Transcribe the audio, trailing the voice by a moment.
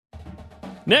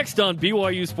Next on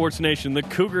BYU Sports Nation, the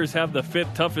Cougars have the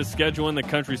fifth toughest schedule in the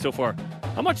country so far.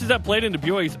 How much has that played into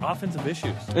BYU's offensive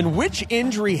issues? And which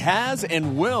injury has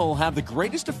and will have the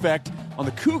greatest effect on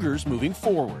the Cougars moving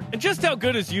forward? And just how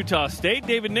good is Utah State?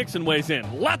 David Nixon weighs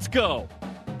in. Let's go!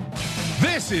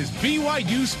 This is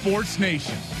BYU Sports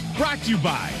Nation, brought to you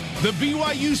by The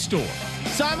BYU Store,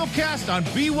 simulcast on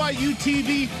BYU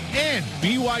TV and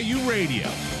BYU Radio.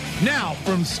 Now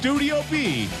from Studio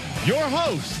B, your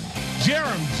hosts,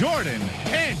 Jerem Jordan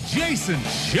and Jason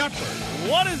Shepard.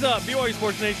 What is up? BYU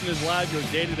Sports Nation is live, your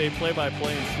day-to-day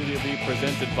play-by-play in Studio B,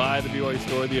 presented by the BYU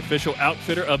Store, the official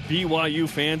outfitter of BYU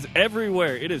fans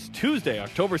everywhere. It is Tuesday,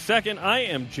 October 2nd. I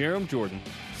am Jerem Jordan.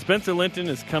 Spencer Linton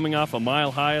is coming off a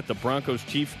mile high at the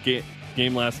Broncos-Chiefs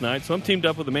game last night, so I'm teamed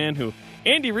up with a man who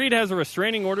Andy Reid has a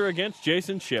restraining order against,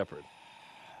 Jason Shepard.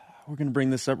 We're going to bring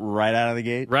this up right out of the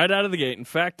gate? Right out of the gate. In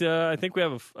fact, I think we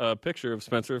have a picture of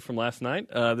Spencer from last night.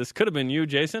 This could have been you,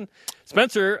 Jason.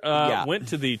 Spencer went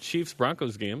to the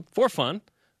Chiefs-Broncos game for fun.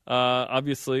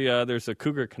 Obviously, there's a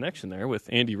Cougar connection there with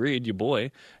Andy Reid, your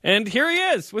boy. And here he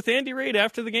is with Andy Reid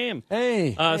after the game.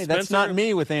 Hey, Spencer, that's not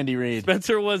me with Andy Reid.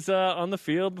 Spencer was on the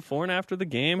field before and after the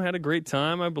game, had a great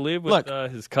time, I believe, with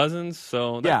his cousins.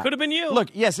 So that could have been you. Look,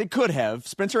 yes, it could have.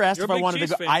 Spencer asked You're if a I big wanted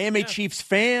Chiefs to go. fan. I am a Yeah. Chiefs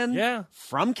fan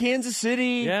from Kansas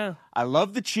City. Yeah. I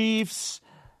love the Chiefs.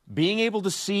 Being able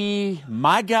to see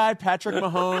my guy, Patrick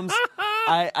Mahomes,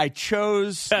 I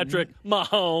chose Patrick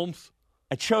Mahomes.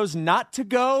 I chose not to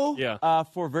go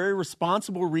for very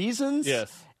responsible reasons.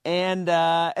 Yes. And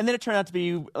then it turned out to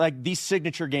be like the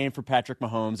signature game for Patrick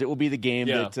Mahomes. It will be the game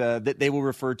that they will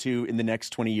refer to in the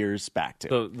next 20 years back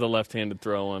to. The left-handed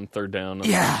throw on third down.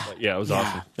 Yeah. It was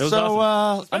awesome. It was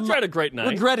awesome. Spencer had a great night.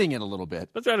 Regretting it a little bit.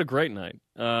 Spencer had a great night.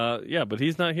 But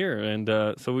he's not here, and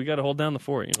so we got to hold down the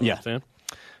fort. You know what I'm saying?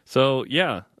 So,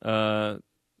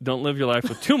 don't live your life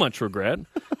with too much regret.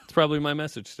 It's probably my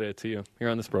message today to you here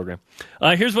on this program.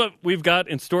 Here's what we've got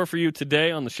in store for you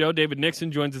today on the show. David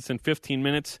Nixon joins us in 15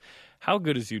 minutes. How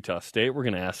good is Utah State? We're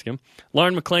going to ask him.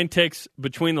 Lauren McLean takes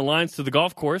Between the Lines to the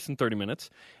golf course in 30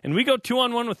 minutes. And we go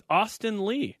 2-on-1 with Austin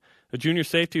Lee, a junior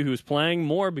safety who's playing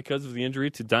more because of the injury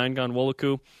to Dayan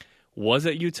Ghanwoloku. Was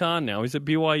at Utah, now he's at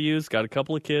BYU's, got a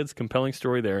couple of kids, compelling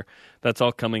story there. That's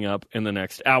all coming up in the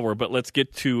next hour. But let's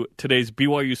get to today's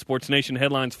BYU Sports Nation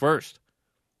headlines first.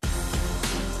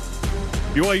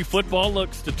 BYU football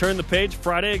looks to turn the page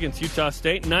Friday against Utah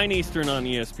State, 9 Eastern on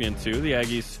ESPN2. The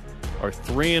Aggies are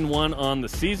 3-1 on the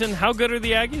season. How good are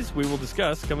the Aggies? We will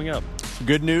discuss coming up.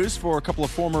 Good news for a couple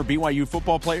of former BYU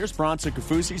football players. Bronson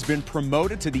Kafusi has been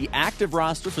promoted to the active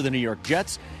roster for the New York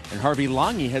Jets, and Harvey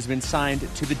Langi has been signed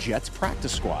to the Jets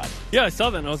practice squad. Yeah, I saw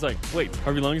that, and I was like, wait,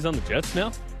 Harvey Langi's on the Jets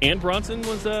now? And Bronson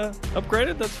was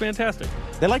upgraded? That's fantastic.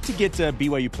 They like to get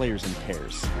BYU players in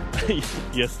pairs.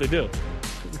 Yes, they do.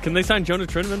 Can they sign Jonah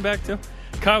Trinnaman back, too?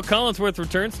 Kyle Collinsworth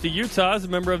returns to Utah as a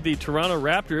member of the Toronto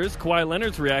Raptors. Kawhi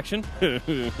Leonard's reaction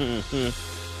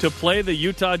to play the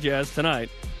Utah Jazz tonight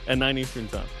at 9 Eastern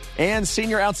time. And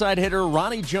senior outside hitter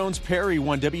Ronnie Jones-Perry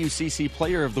won WCC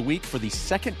Player of the Week for the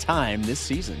second time this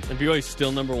season. And BYU's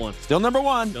still number one. Still number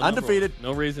one, still undefeated. Number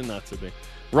one. No reason not to be.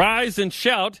 Rise and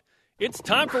shout. It's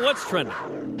time for What's Trending.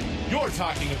 You're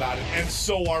talking about it, and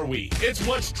so are we. It's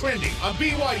What's Trending on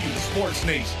BYU Sports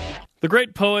Nation. The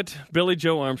great poet Billy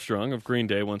Joe Armstrong of Green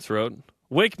Day once wrote,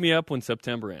 "Wake me up when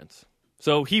September ends."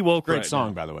 So he woke right now. Great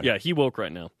song, by the way. Yeah, he woke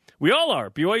right now. We all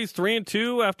are. BYU's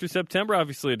 3-2 after September.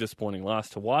 Obviously a disappointing loss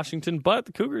to Washington, but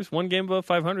the Cougars one game above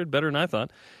 500, better than I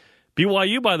thought.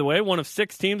 BYU, by the way, one of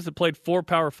 6 teams that played 4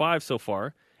 Power 5 so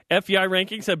far. FEI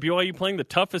rankings have BYU playing the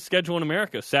toughest schedule in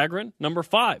America. Sagarin, number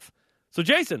 5. So,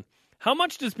 Jason, how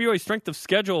much does BYU's strength of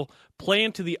schedule play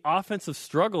into the offensive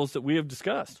struggles that we have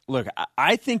discussed? Look,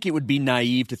 I think it would be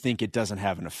naive to think it doesn't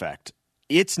have an effect.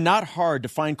 It's not hard to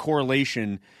find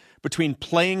correlation between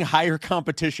playing higher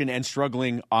competition and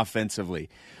struggling offensively.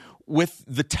 With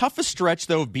the toughest stretch,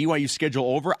 though, of BYU's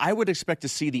schedule over, I would expect to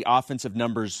see the offensive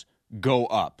numbers go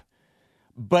up.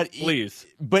 But please.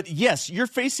 But yes, you're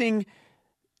facing,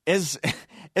 as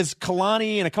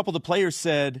Kalani and a couple of the players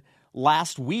said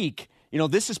last week, you know,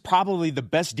 this is probably the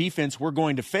best defense we're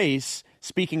going to face,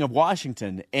 speaking of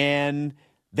Washington, and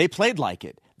they played like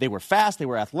it. They were fast. They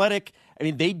were athletic. I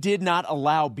mean, they did not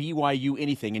allow BYU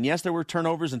anything. And yes, there were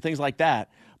turnovers and things like that.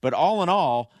 But all in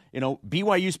all, you know,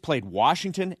 BYU's played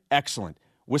Washington, excellent.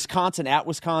 Wisconsin at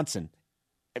Wisconsin.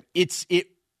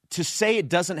 To say it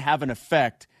doesn't have an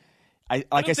effect, I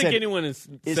don't think anyone is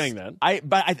saying that.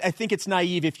 But I think it's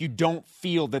naive if you don't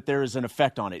feel that there is an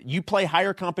effect on it. You play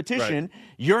higher competition,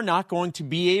 you're not going to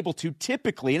be able to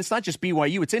typically, and it's not just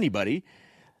BYU, it's anybody,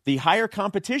 the higher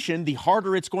competition, the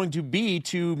harder it's going to be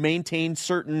to maintain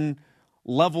certain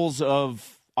levels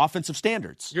of offensive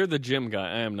standards. You're the gym guy.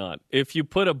 I am not. If you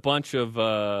put a bunch of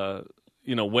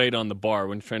weight on the bar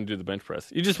when you're trying to do the bench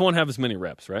press, you just won't have as many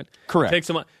reps, right?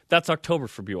 Correct. That's October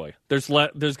for BYU. There's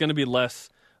going to be less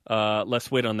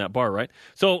weight on that bar, right?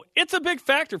 So it's a big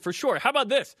factor for sure. How about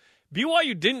this?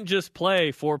 BYU didn't just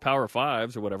play 4 Power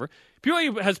 5s or whatever.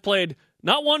 BYU has played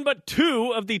not one but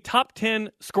 2 of the top 10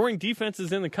 scoring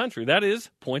defenses in the country. That is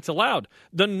points allowed.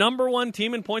 The number 1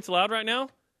 team in points allowed right now,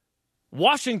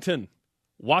 Washington,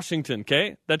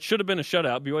 okay? That should have been a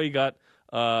shutout. BYU got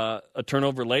a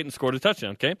turnover late and scored a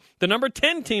touchdown, okay? The number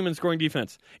 10 team in scoring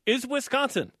defense is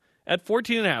Wisconsin at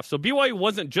 14.5. So BYU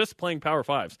wasn't just playing Power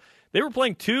 5s. They were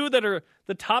playing 2 that are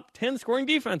the top 10 scoring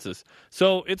defenses.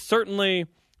 So it certainly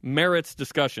merits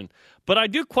discussion. But I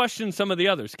do question some of the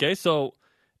others, okay? So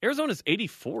Arizona's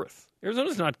 84th.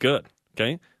 Arizona's not good,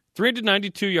 okay?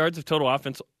 392 yards of total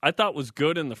offense I thought was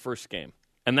good in the first game.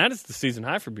 And that is the season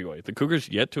high for BYU. The Cougars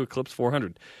yet to eclipse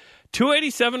 400.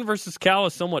 287 versus Cal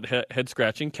is somewhat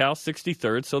head-scratching. Cal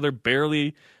 63rd, so they're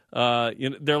barely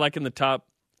they're like in the top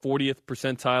 40th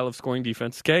percentile of scoring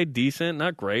defense. Okay, decent,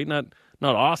 not great, not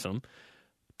awesome.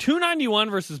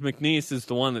 291 versus McNeese is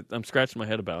the one that I'm scratching my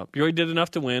head about. BYU did enough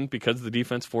to win because the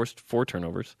defense forced 4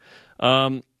 turnovers.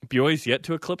 BYU's yet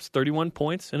to eclipse 31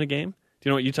 points in a game. Do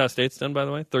you know what Utah State's done, by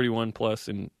the way? 31 plus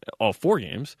in all 4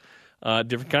 games.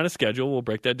 Different kind of schedule. We'll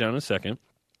break that down in a second.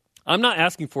 I'm not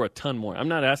asking for a ton more. I'm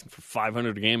not asking for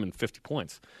 500 a game and 50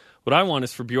 points. What I want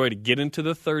is for BYU to get into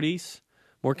the 30s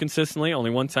more consistently, only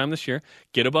one time this year,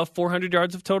 get above 400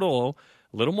 yards of total,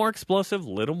 a little more explosive, a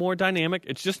little more dynamic.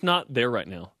 It's just not there right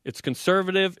now. It's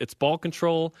conservative. It's ball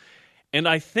control. And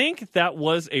I think that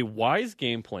was a wise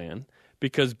game plan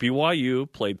because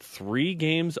BYU played 3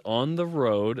 games on the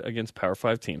road against Power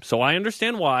 5 teams. So I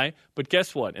understand why, but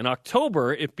guess what? In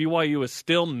October, if BYU is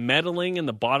still meddling in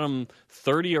the bottom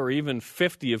 30 or even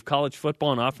 50 of college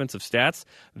football and offensive stats,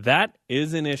 that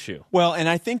is an issue. Well, and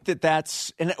I think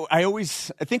that's, and I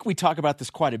think we talk about this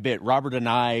quite a bit. Robert and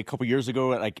I, a couple years ago,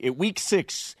 like at week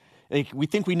 6, we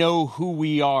think we know who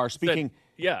we are.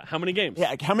 Yeah, how many games?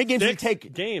 Yeah, how many games does it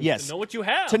take? Games yes. To know what you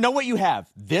have. To know what you have.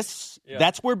 That's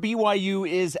where BYU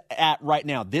is at right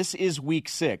now. This is week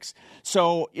 6.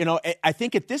 So, I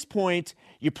think at this point,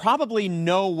 you probably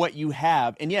know what you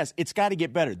have. And yes, it's got to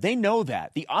get better. They know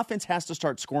that. The offense has to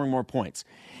start scoring more points.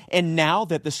 And now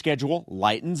that the schedule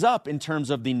lightens up in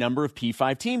terms of the number of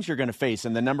P5 teams you're going to face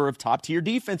and the number of top-tier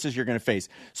defenses you're going to face,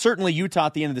 certainly Utah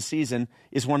at the end of the season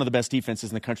is one of the best defenses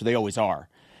in the country. They always are.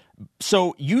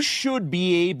 So you should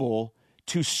be able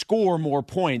to score more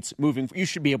points you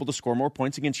should be able to score more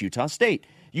points against Utah State.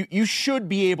 You should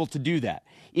be able to do that.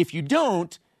 If you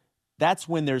don't, that's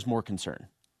when there's more concern.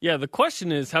 Yeah, the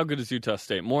question is, how good is Utah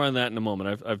State? More on that in a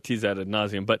moment. I've teased that ad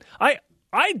nauseum. But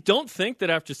I don't think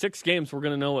that after 6 games we're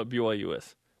going to know what BYU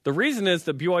is. The reason is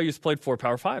that BYU's played 4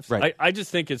 Power 5s. Right. I just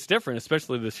think it's different,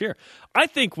 especially this year. I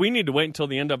think we need to wait until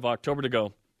the end of October to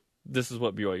go, this is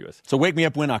what BYU is. So wake me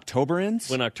up when October ends?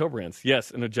 When October ends.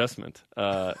 Yes, an adjustment.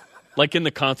 Like in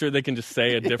the concert, they can just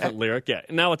say a different lyric. Yeah,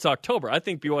 now it's October. I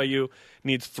think BYU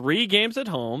needs 3 games at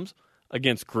home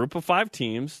against group of 5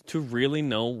 teams to really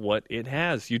know what it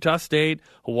has. Utah State,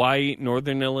 Hawaii,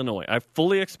 Northern Illinois. I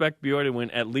fully expect BYU to win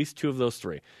at least 2 of those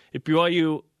 3. If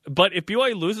BYU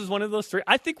loses one of those 3,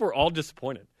 I think we're all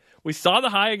disappointed. We saw the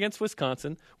high against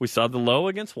Wisconsin. We saw the low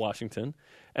against Washington.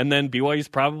 And then BYU's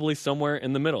probably somewhere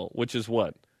in the middle, which is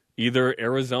what? Either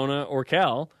Arizona or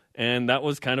Cal. And that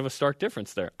was kind of a stark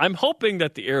difference there. I'm hoping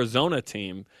that the Arizona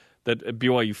team that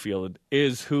BYU fielded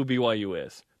is who BYU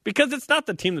is. Because it's not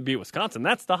the team that beat Wisconsin.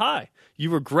 That's the high. You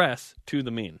regress to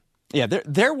the mean. Yeah,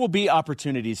 there will be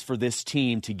opportunities for this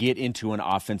team to get into an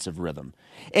offensive rhythm.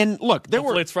 And look,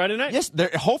 hopefully it's Friday night. Yes,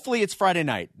 hopefully it's Friday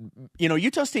night.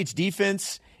 Utah State's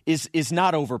defense is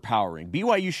not overpowering.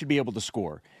 BYU should be able to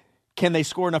score. Can they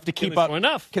score enough to keep up?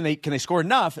 Can they score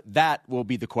enough? That will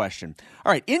be the question.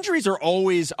 All right, injuries are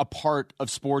always a part of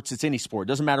sports. It's any sport. It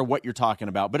doesn't matter what you're talking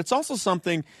about. But it's also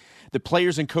something that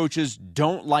players and coaches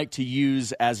don't like to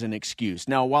use as an excuse.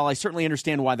 Now, while I certainly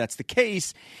understand why that's the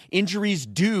case, injuries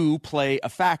do play a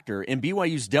factor. And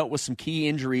BYU's dealt with some key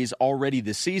injuries already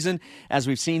this season. As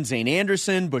we've seen, Zane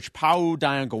Anderson, Butch Pau,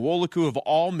 Dayan Gawoliku have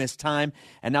all missed time.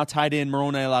 And now tight end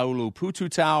Moroni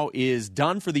Laulu-Pututau is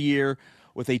done for the year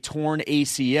with a torn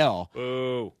ACL.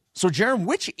 Oh. So, Jerem,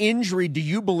 which injury do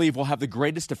you believe will have the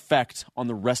greatest effect on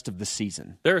the rest of the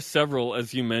season? There are several,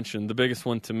 as you mentioned. The biggest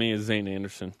one to me is Zane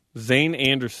Anderson. Zane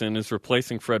Anderson is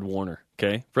replacing Fred Warner,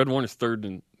 okay? Fred Warner's 3rd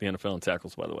in the NFL in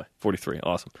tackles, by the way. 43,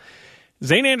 awesome.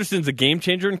 Zane Anderson's a game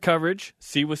changer in coverage.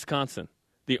 See Wisconsin.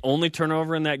 The only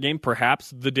turnover in that game,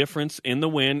 perhaps the difference in the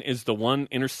win, is the one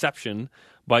interception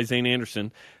by Zane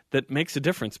Anderson that makes a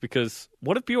difference, because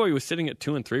what if BYU was sitting at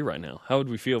 2-3 right now? How would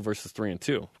we feel versus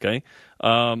 3-2? Okay,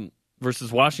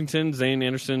 versus Washington, Zane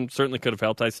Anderson certainly could have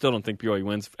helped. I still don't think BYU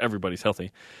wins if everybody's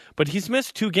healthy, but he's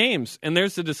missed 2 games, and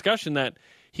there's the discussion that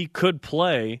he could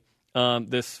play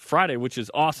this Friday, which is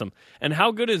awesome. And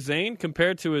how good is Zane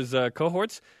compared to his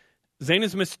cohorts? Zane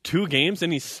has missed 2 games,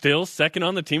 and he's still second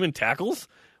on the team in tackles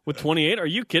with 28. Are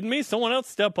you kidding me? Someone else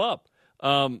step up.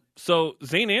 So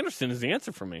Zane Anderson is the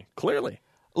answer for me, clearly.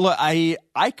 Look, I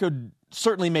could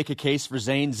certainly make a case for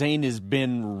Zane. Zane has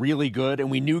been really good,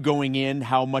 and we knew going in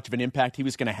how much of an impact he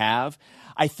was going to have.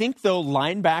 I think, though,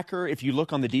 linebacker, if you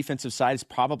look on the defensive side, is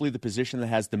probably the position that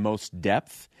has the most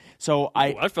depth. So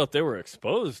I felt they were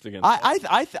exposed against.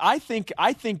 I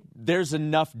think there's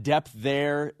enough depth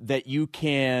there that you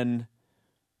can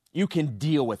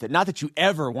deal with it. Not that you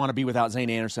ever want to be without Zane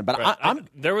Anderson, but right.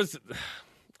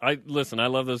 I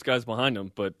love those guys behind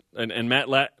him, but and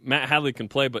Matt Hadley can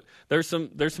play, but there's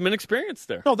some inexperience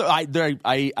there. No,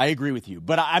 I agree with you,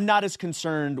 but I'm not as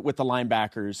concerned with the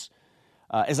linebackers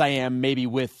as I am maybe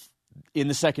in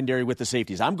the secondary with the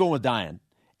safeties. I'm going with Dayan.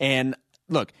 And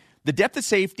look, the depth of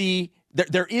safety,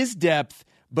 there is depth,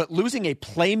 but losing a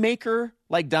playmaker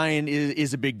like Dayan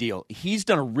is a big deal. He's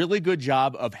done a really good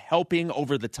job of helping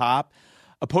over the top.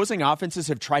 Opposing offenses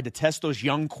have tried to test those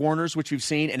young corners, which we've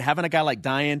seen, and having a guy like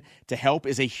Dayan to help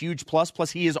is a huge plus.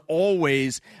 Plus, he is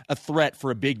always a threat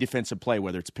for a big defensive play,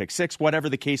 whether it's pick six, whatever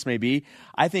the case may be.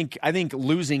 I think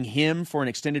losing him for an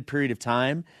extended period of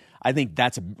time, I think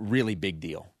that's a really big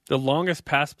deal. The longest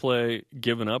pass play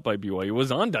given up by BYU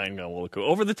was on Dayan Ghanwoloku,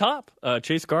 over the top.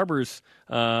 Chase Garbers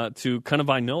to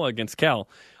Kanawai Noa against Cal.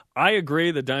 I agree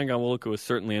that Dayan Ghanwoloku is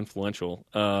certainly influential.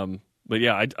 But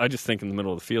yeah, I just think in the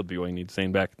middle of the field, BYU needs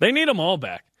Zane back. They need them all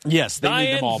back. Yes, they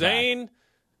need them all Zane, back.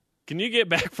 Can you get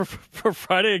back for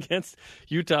Friday against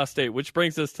Utah State? Which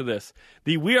brings us to this.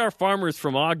 The We Are Farmers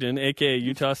from Ogden, a.k.a.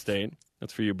 Utah State,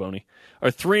 that's for you, Boney,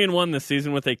 are 3-1 this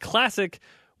season with a classic,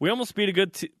 we almost beat a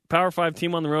good Power 5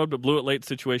 team on the road, but blew it late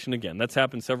situation again. That's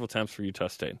happened several times for Utah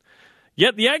State.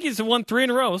 Yet the Aggies have won 3 in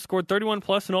a row, scored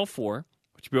 31-plus in all 4.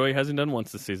 Which BYU hasn't done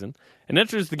once this season, and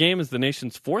enters the game as the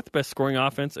nation's 4th best scoring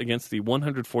offense against the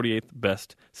 148th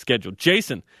best schedule.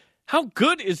 Jason, how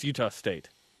good is Utah State?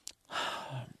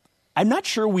 I'm not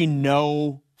sure we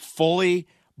know fully,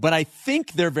 but I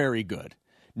think they're very good.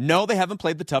 No, they haven't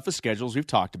played the toughest schedules we've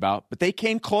talked about, but they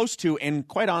came close to, and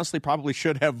quite honestly probably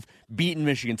should have beaten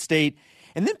Michigan State,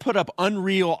 and then put up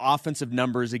unreal offensive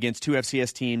numbers against 2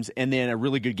 FCS teams, and then a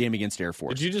really good game against Air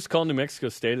Force. Did you just call New Mexico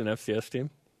State an FCS team?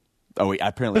 Oh,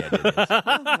 apparently I did. Yes.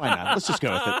 Well, why not? Let's just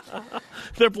go with it.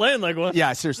 They're playing like one.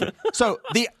 Yeah, seriously. So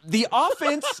the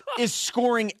offense is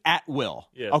scoring at will.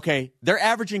 Yes. Okay, they're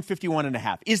averaging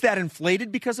 51.5. Is that inflated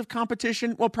because of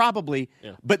competition? Well, probably.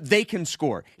 Yeah. But they can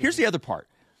score. Here's the other part.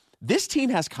 This team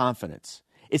has confidence.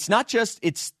 It's not just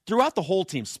it's throughout the whole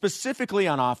team, specifically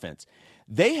on offense.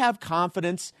 They have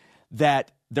confidence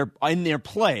that they're in their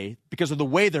play because of the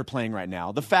way they're playing right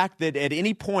now. The fact that at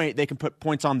any point they can put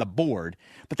points on the board,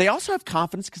 but they also have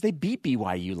confidence because they beat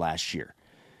BYU last year.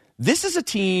 This is a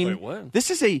team. Wait, what? This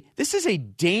is a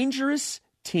dangerous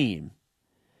team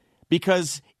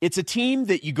because it's a team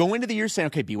that you go into the year saying,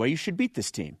 okay, BYU should beat this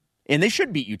team, and they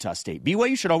should beat Utah State.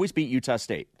 BYU should always beat Utah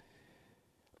State,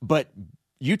 but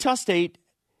Utah State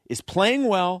is playing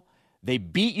well. They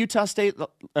beat Utah State.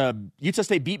 Utah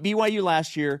State beat BYU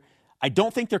last year. I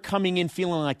don't think they're coming in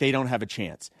feeling like they don't have a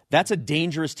chance. That's a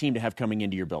dangerous team to have coming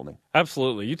into your building.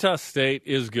 Absolutely. Utah State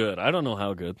is good. I don't know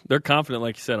how good. They're confident,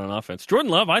 like you said, on offense. Jordan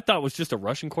Love, I thought, was just a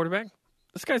rushing quarterback.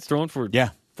 This guy's throwing for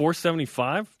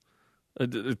 475,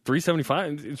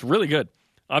 375. It's really good.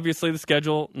 Obviously, the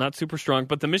schedule, not super strong,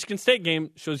 but the Michigan State game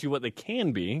shows you what they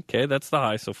can be. Okay, that's the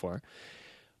high so far.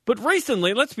 But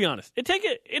recently, let's be honest,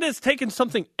 it has taken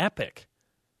something epic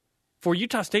for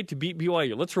Utah State to beat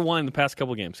BYU. Let's rewind the past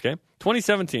couple games, okay?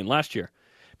 2017, last year.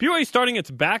 BYU starting its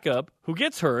backup, who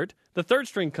gets hurt. The third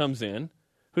string comes in,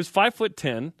 who's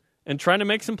 5'10", and trying to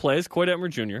make some plays, Coy Detmer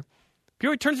Jr.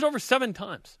 BYU turns it over 7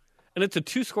 times, and it's a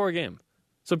 2-score game.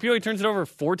 So BYU turns it over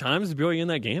 4 times. Is BYU in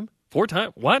that game? 4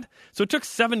 times? What? So it took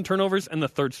 7 turnovers and the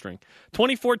third string.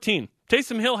 2014,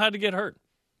 Taysom Hill had to get hurt.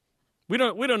 We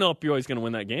don't know if BYU's going to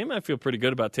win that game. I feel pretty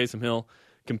good about Taysom Hill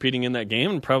competing in that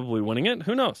game and probably winning it.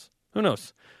 Who knows?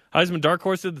 Heisman dark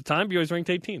horse at the time. BYU's ranked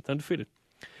 18th, undefeated.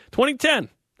 2010,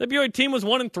 that BYU team was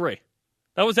 1-3.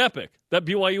 That was epic. That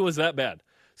BYU was that bad.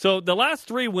 So the last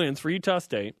 3 wins for Utah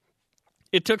State,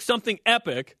 it took something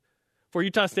epic for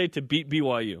Utah State to beat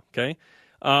BYU. Okay,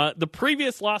 the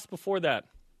previous loss before that,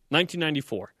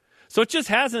 1994. So it just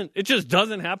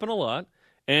doesn't happen a lot.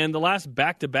 And the last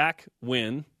back-to-back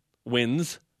wins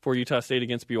for Utah State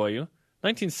against BYU,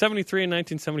 1973 and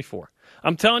 1974.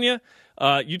 I'm telling you,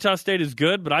 Utah State is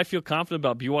good, but I feel confident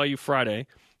about BYU Friday.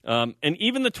 And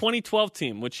even the 2012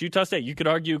 team, which Utah State, you could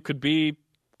argue, could be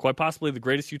quite possibly the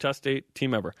greatest Utah State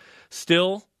team ever.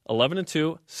 Still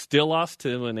 11-2, still lost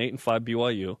to an 8-5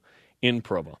 BYU in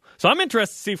Provo. So I'm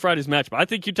interested to see Friday's matchup. I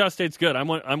think Utah State's good.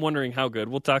 I'm wondering how good.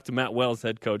 We'll talk to Matt Wells,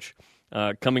 head coach,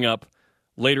 coming up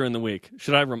later in the week.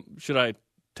 Should I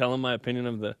tell him my opinion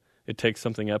of it takes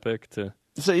something epic to?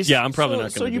 Yeah, I'm probably not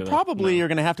going to. So you probably are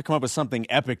going to have to come up with something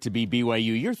epic to be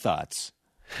BYU. Your thoughts?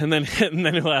 And then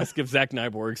he'll ask if Zach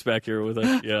Nyborg's back here with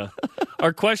us. Yeah.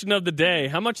 Our question of the day: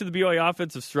 how much of the BYU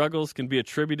offensive struggles can be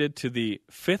attributed to the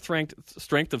 5th-ranked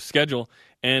strength of schedule,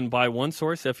 and by one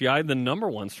source, FEI, the number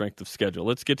 1 strength of schedule?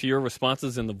 Let's get to your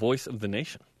responses in the Voice of the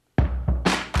Nation.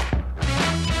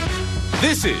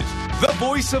 This is the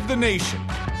Voice of the Nation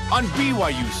on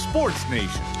BYU Sports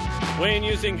Nation. Weigh in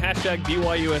using hashtag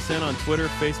BYUSN on Twitter,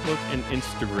 Facebook, and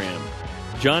Instagram.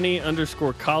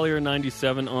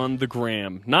 Johnny_Collier97 on the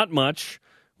gram. Not much.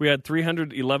 We had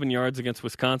 311 yards against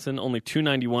Wisconsin, only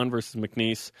 291 versus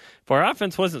McNeese. If our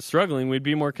offense wasn't struggling, we'd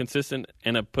be more consistent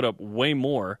and have put up way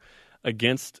more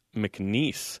against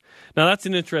McNeese. Now, that's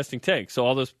an interesting take. So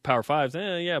all those Power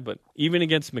 5s, but even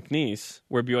against McNeese,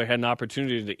 where BYU had an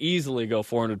opportunity to easily go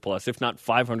 400+, if not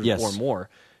 500 or more,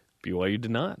 BYU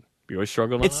did not. BYU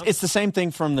struggled on offense. It's the same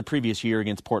thing from the previous year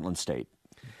against Portland State.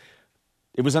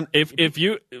 It was if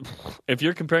you're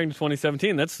comparing to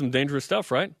 2017, that's some dangerous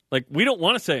stuff, right? Like, we don't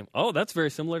want to say, oh, that's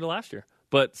very similar to last year.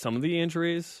 But some of the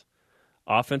injuries,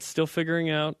 offense still figuring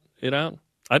it out.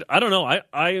 I don't know.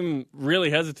 I am really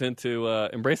hesitant to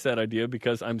embrace that idea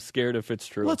because I'm scared if it's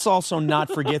true. Let's also not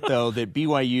forget, though, that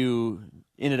BYU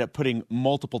ended up putting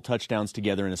multiple touchdowns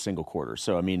together in a single quarter.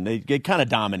 So, I mean, they kind of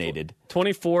dominated.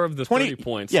 24 of the 30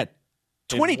 points. Yeah.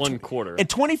 In one quarter. And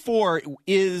 24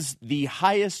 is the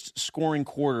highest scoring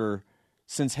quarter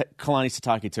since Kalani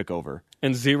Sitake took over.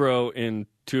 And 0 in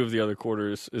 2 of the other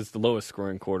quarters is the lowest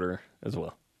scoring quarter as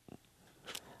well.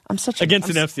 I'm such a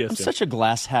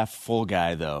glass half full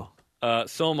guy, though.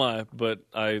 So am I, but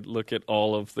I look at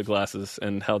all of the glasses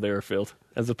and how they are filled,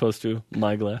 as opposed to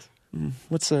my glass.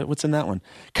 What's in that one?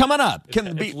 Coming up,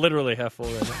 it's literally half full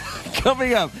right now.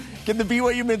 Coming up, can the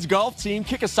BYU men's golf team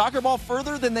kick a soccer ball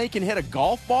further than they can hit a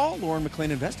golf ball? Lauren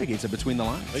McLean investigates it between the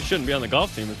lines. They shouldn't be on the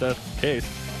golf team if that's the case.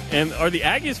 And are the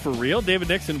Aggies for real? David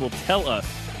Nixon will tell us.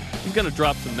 He's going to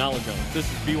drop some knowledge on us. This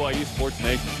is BYU Sports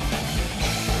Nation.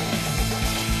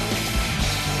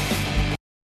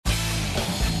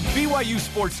 BYU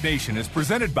Sports Nation is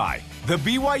presented by The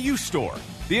BYU Store,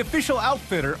 the official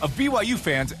outfitter of BYU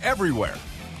fans everywhere.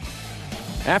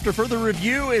 After further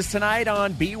review is tonight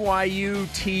on BYU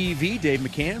TV. Dave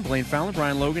McCann, Blaine Fowler,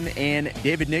 Brian Logan, and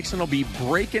David Nixon will be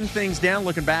breaking things down,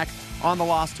 looking back on the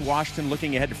loss to Washington,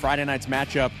 looking ahead to Friday night's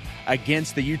matchup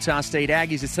against the Utah State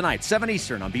Aggies. It's tonight, 7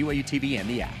 Eastern on BYU TV and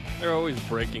the app. They're always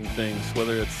breaking things,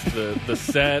 whether it's the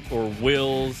set or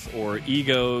wills or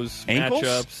egos,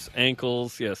 matchups,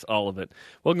 ankles. Yes, all of it.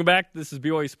 Welcome back. This is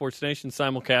BYU Sports Nation,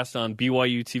 simulcast on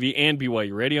BYU TV and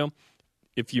BYU Radio.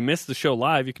 If you missed the show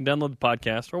live, you can download the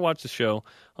podcast or watch the show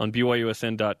on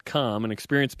BYUSN.com and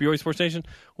experience BYU Sports Nation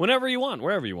whenever you want,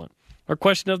 wherever you want. Our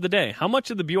question of the day: how much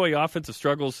of the BYU offensive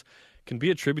struggles can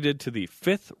be attributed to the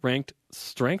 5th-ranked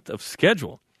strength of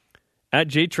schedule? At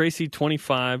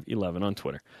JTracy2511 on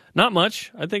Twitter. Not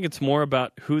much. I think it's more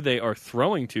about who they are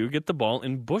throwing to get the ball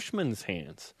in Bushman's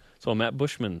hands. So a Matt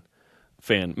Bushman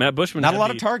fan. Matt Bushman not a lot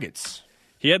of targets.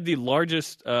 He had the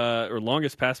largest or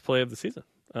longest pass play of the season.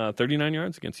 39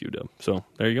 yards against UW. So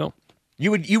there you go.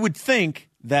 You would think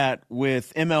that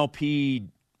with MLP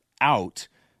out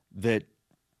that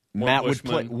more Matt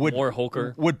Bushman, more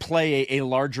Holker would play a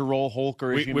larger role.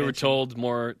 Holker, as we were told,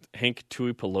 more Hank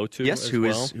Tuipulotu. Yes,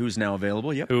 who's now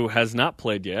available. Yep, who has not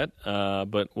played yet,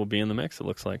 but will be in the mix. It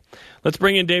looks like. Let's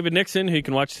bring in David Nixon, who you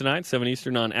can watch tonight, 7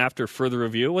 Eastern on After Further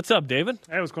Review. What's up, David?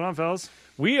 Hey, what's going on, fellas?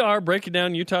 We are breaking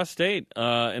down Utah State,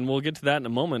 and we'll get to that in a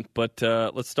moment. But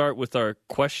let's start with our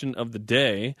question of the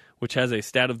day, which has a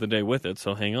stat of the day with it,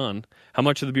 so hang on. How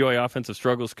much of the BYU offensive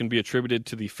struggles can be attributed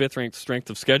to the 5th-ranked strength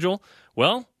of schedule?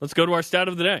 Well, let's go to our stat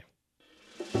of the day.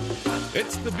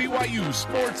 It's the BYU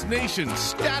Sports Nation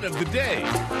stat of the day.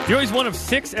 BYU's one of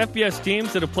 6 FBS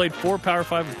teams that have played 4 Power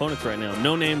 5 opponents right now.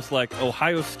 No names like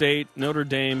Ohio State, Notre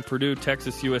Dame, Purdue,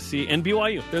 Texas, USC, and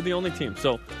BYU. They're the only team.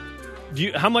 So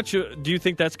How much do you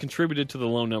think that's contributed to the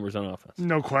low numbers on offense?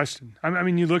 No question. I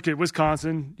mean, you look at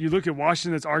Wisconsin, you look at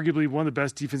Washington, that's arguably one of the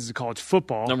best defenses in college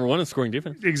football. Number one in scoring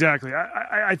defense. Exactly.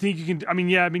 I think you can. I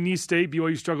mean, East State,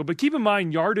 BYU struggled, but keep in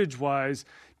mind, yardage-wise,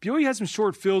 BYU had some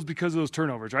short fields because of those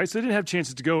turnovers, right? So they didn't have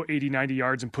chances to go 80, 90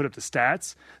 yards and put up the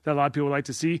stats that a lot of people like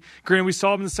to see. Granted, we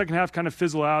saw them in the second half kind of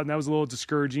fizzle out, and that was a little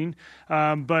discouraging.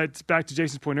 But back to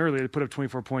Jason's point earlier, they put up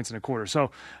 24 points in a quarter.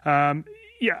 So,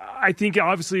 I think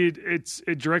obviously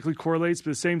it directly correlates, but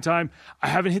at the same time, I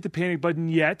haven't hit the panic button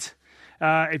yet.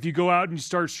 If you go out and you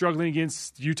start struggling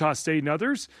against Utah State and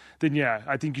others, then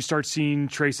I think you start seeing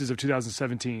traces of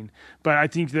 2017. But I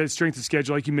think that strength of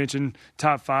schedule, like you mentioned,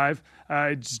 top 5,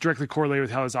 it's directly correlated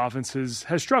with how his offense has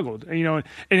struggled. And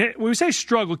when we say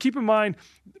struggle, keep in mind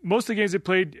most of the games they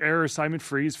played error assignment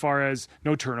free as far as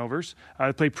no turnovers.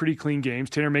 They played pretty clean games.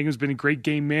 Tanner Mangum's been a great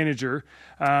game manager,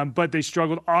 but they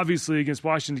struggled obviously against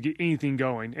Washington to get anything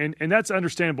going, and that's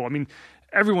understandable. I mean,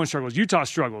 everyone struggles. Utah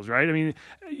struggles, right? I mean,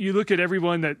 you look at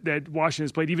everyone that Washington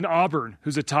has played. Even Auburn,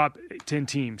 who's a top 10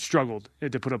 team, struggled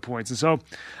to put up points. And so,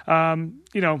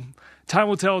 time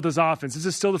will tell with this offense. This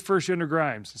is still the first year under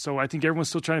Grimes. So I think everyone's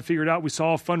still trying to figure it out. We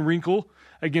saw a fun wrinkle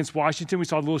against Washington. We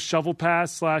saw a little shovel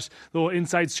pass / little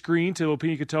inside screen to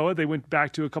Lopini Katoa. They went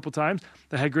back to a couple times.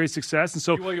 That had great success. And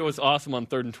so BYU was awesome on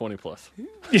 3rd and 20 plus.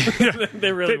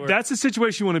 They really were. That's the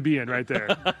situation you want to be in right there.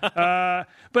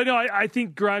 But no, I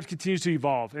think Grimes continues to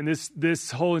evolve, and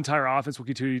this whole entire offense will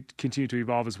continue to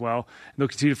evolve as well. And they'll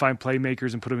continue to find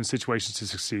playmakers and put them in situations to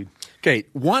succeed. Okay,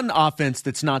 one offense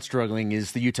that's not struggling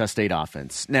is the Utah State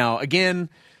offense. Now, again,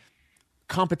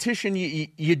 competition,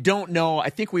 you don't know. I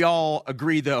think we all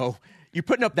agree, though, you're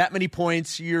putting up that many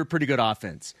points, you're a pretty good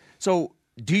offense. So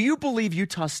do you believe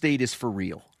Utah State is for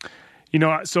real?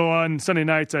 So on Sunday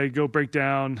nights, I go break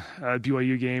down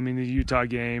BYU game and the Utah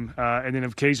game, and then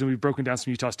occasionally we've broken down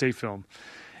some Utah State film.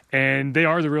 And they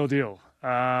are the real deal.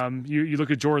 You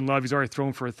look at Jordan Love, he's already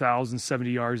thrown for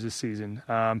 1,070 yards this season.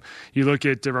 You look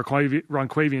at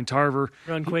Ronquavian Tarver,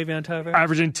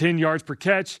 averaging 10 yards per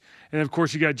catch. And, of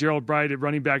course, you got Gerald Bright at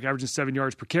running back averaging 7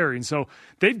 yards per carry. And so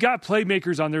they've got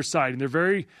playmakers on their side, and they're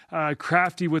very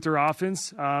crafty with their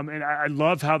offense. And I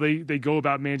love how they go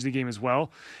about managing the game as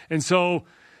well. And so,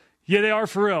 they are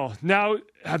for real. Now,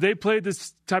 have they played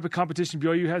this type of competition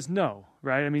BYU has? No,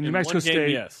 right? I mean, New Mexico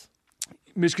State. Yes.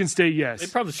 Michigan State, yes. They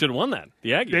probably should have won that.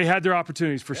 The Aggies. They had their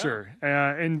opportunities for sure.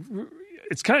 And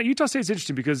it's kind of Utah State's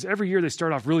interesting because every year they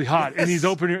start off really hot in these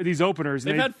openers.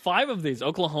 They've had 5 of these: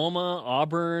 Oklahoma,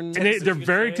 Auburn, and they're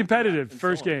very competitive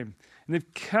first game. And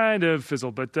they've kind of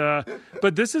fizzled, but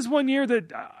this is one year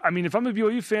that, I mean, if I'm a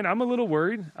BYU fan, I'm a little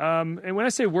worried. And when I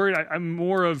say worried, I'm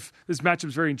more of this matchup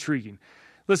is very intriguing.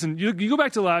 Listen, you go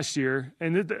back to last year,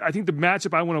 and I think the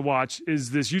matchup I want to watch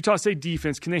is this Utah State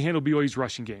defense. Can they handle BYU's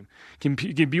rushing game? Can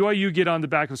BYU get on the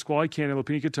back of Squally Cannon,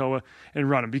 Lopini Katoa, and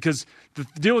run them? Because the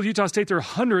deal with Utah State, they're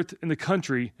 100th in the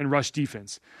country in rush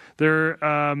defense. They're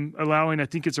allowing, I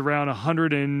think it's around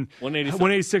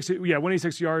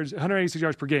 186 yards, 186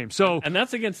 yards per game. So, and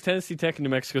that's against Tennessee Tech and New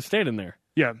Mexico State in there.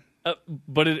 Yeah,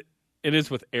 but it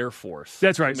is with Air Force.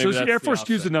 That's right. So Air Force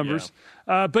skews the numbers.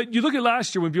 Yeah. But you look at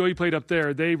last year when BYU played up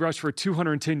there, they rushed for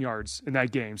 210 yards in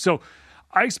that game. So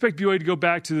I expect BYU to go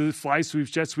back to the fly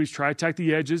sweeps, jet sweeps, try to attack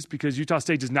the edges because Utah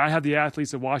State does not have the athletes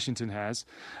that Washington has,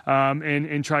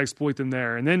 and try to exploit them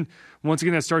there. And then once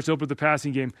again, that starts to open the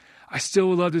passing game. I still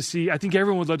would love to see. I think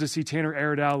everyone would love to see Tanner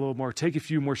air it out a little more, take a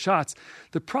few more shots.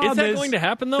 The problem is that going to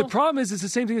happen though? The problem is it's the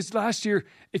same thing as last year.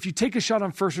 If you take a shot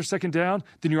on first or second down,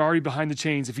 then you're already behind the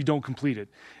chains if you don't complete it.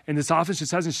 And this offense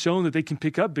just hasn't shown that they can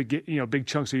pick up big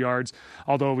chunks of yards.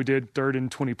 Although we did 3rd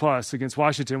and 20 plus against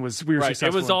Washington, we were successful.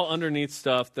 It was all underneath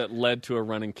stuff that led to a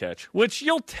running catch, which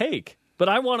you'll take. But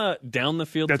I want a down the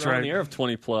field throw in the air of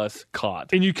 20 plus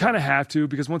caught. And you kind of have to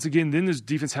because once again, then this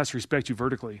defense has to respect you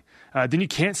vertically. Then you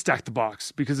can't stack the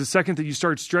box because the second that you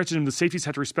start stretching them, the safeties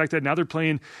have to respect that. Now they're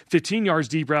playing 15 yards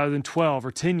deep rather than 12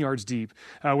 or 10 yards deep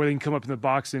where they can come up in the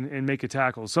box and make a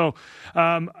tackle. So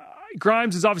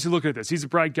Grimes is obviously looking at this. He's a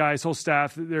bright guy. His whole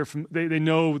staff, they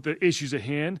know the issues at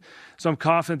hand. So I'm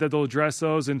confident that they'll address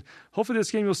those. And hopefully this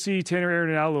game you'll see Tanner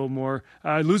airing it out a little more.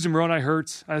 Losing Moroni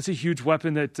hurts. That's a huge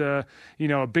weapon that, a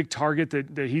big target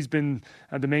that he's been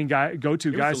the main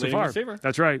go-to guy so far. Receiver.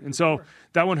 That's right. And so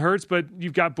that one hurts, but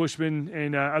you've got Bushman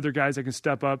and other guys that can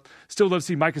step up. Still love to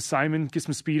see Micah Simon get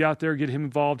some speed out there, get him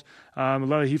involved.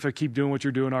 Alea Hifa, keep doing what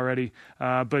you're doing already.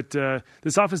 But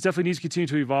this offense definitely needs to continue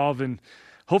to evolve, and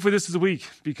hopefully this is the week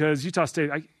because Utah State,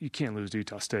 you can't lose to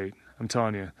Utah State. I'm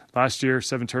telling you. Last year,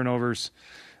 7 turnovers.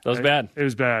 That was bad. It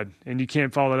was bad. And you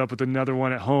can't follow that up with another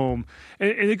one at home.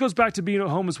 And it goes back to being at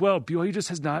home as well. BYU just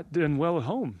has not done well at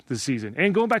home this season.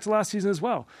 And going back to last season as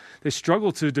well. They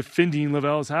struggle to defending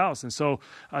Lavelle's house. And so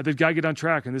they've got to get on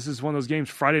track. And this is one of those games.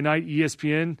 Friday night,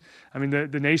 ESPN. I mean,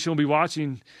 the nation will be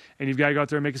watching. And you've got to go out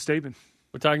there and make a statement.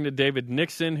 We're talking to David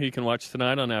Nixon, who you can watch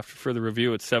tonight on After Further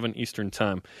Review at 7 Eastern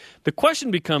Time. The question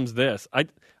becomes this.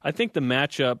 I think the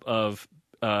matchup of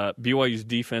BYU's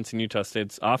defense and Utah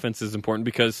State's offense is important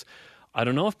because I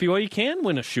don't know if BYU can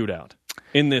win a shootout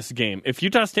in this game. If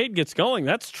Utah State gets going,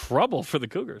 that's trouble for the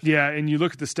Cougars. Yeah, and you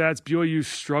look at the stats, BYU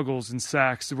struggles in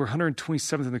sacks. We're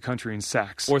 127th in the country in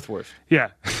sacks. Fourth worst. Yeah,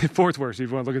 fourth worst, if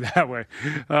you want to look at it that way.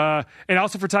 And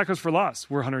also for tackles for loss,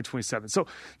 we're 127th. So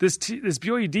this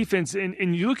BYU defense,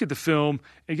 and you look at the film,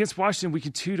 against Washington, we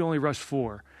continue to only rush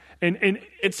 4. And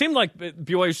it seemed like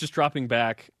BYU's just dropping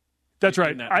back. That's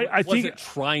right. I think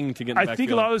trying to get. I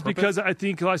think a lot of it was because I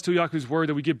think Elias Tuiaku's worried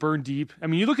that we get burned deep. I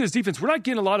mean, you look at his defense; we're not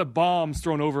getting a lot of bombs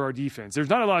thrown over our defense. There's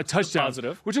not a lot of touchdowns,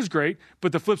 which is great.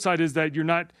 But the flip side is that you're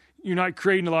not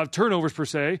creating a lot of turnovers per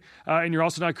se, and you're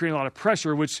also not creating a lot of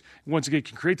pressure, which once again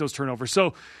can create those turnovers.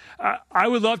 So I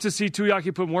would love to see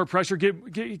Tuiaku put more pressure,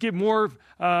 get more,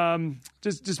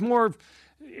 just more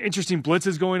interesting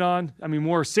blitzes going on. I mean,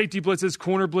 more safety blitzes,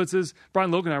 corner blitzes. Brian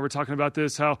Logan and I were talking about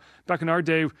this, how back in our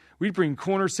day, we'd bring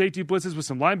corner safety blitzes with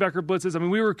some linebacker blitzes. I mean,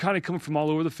 we were kind of coming from all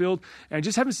over the field, and I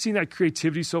just haven't seen that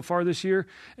creativity so far this year.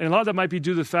 And a lot of that might be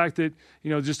due to the fact that,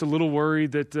 just a little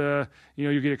worried that,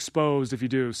 you get exposed if you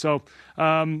do. So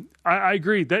I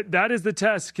agree. That is the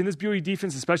test. Can this BYU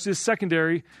defense, especially the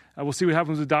secondary, we'll see what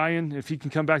happens with Dayan, if he can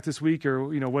come back this week or,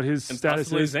 what his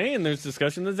status is. Zane, there's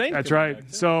discussion that Zane. That's right.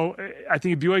 So I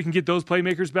think if BYU can get those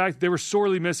playmakers back, they were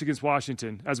sorely missed against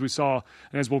Washington, as we saw,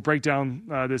 and as we'll break down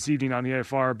this evening on the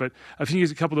AFR. But I think he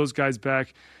gets a couple of those guys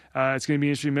back. It's going to be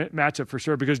an interesting matchup for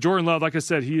sure because Jordan Love, like I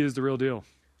said, he is the real deal.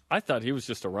 I thought he was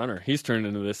just a runner. He's turned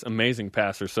into this amazing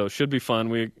passer, so it should be fun.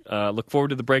 We look forward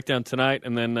to the breakdown tonight,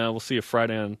 and then we'll see you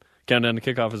Friday on Countdown to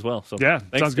Kickoff as well. So yeah,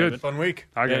 thanks, sounds David. good. Fun week.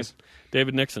 All right, guys.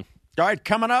 David Nixon. All right,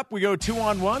 coming up, we go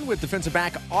 2-on-1 with defensive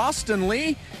back Austin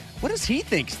Lee. What does he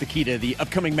think is the key to the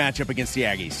upcoming matchup against the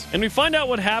Aggies? And we find out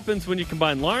what happens when you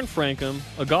combine Lauren Frankham,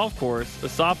 a golf course, a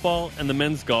softball, and the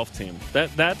men's golf team.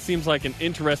 That seems like an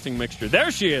interesting mixture.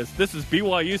 There she is. This is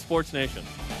BYU Sports Nation.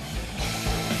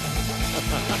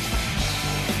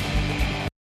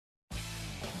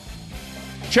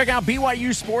 Check out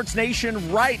BYU Sports Nation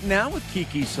right now with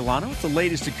Kiki Solano. It's the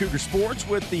latest in Cougar sports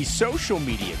with the social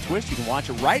media twist. You can watch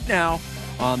it right now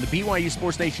on the BYU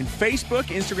Sports Nation Facebook,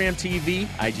 Instagram TV,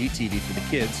 IGTV for the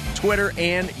kids, Twitter,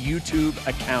 and YouTube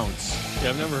accounts. Yeah,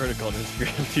 I've never heard it called Instagram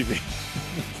TV.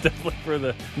 It's definitely for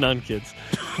the non-kids.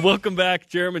 Welcome back,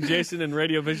 Jeremy and Jason and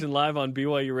Radio Vision live on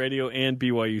BYU Radio and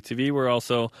BYU TV. We're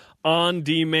also on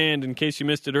demand. In case you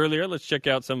missed it earlier, let's check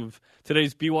out some of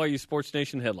today's BYU Sports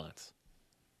Nation headlines.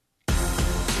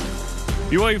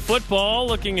 BYU football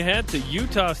looking ahead to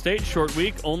Utah State short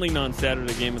week, only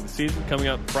non-Saturday game of the season, coming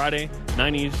up Friday,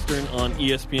 9 Eastern on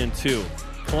ESPN2.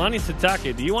 Kalani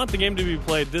Sitake, do you want the game to be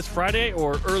played this Friday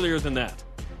or earlier than that?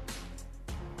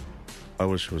 I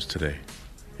wish it was today.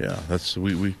 Yeah, that's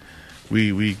we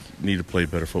need to play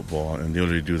better football, and the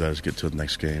only way to do that is get to the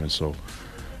next game. And so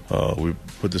we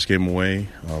put this game away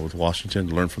with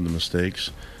Washington, learn from the mistakes,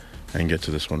 and get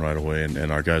to this one right away.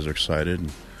 And our guys are excited.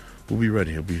 And we'll be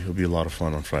ready. It'll be a lot of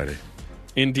fun on Friday.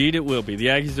 Indeed, it will be. The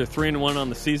Aggies are 3-1 on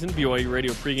the season. BYU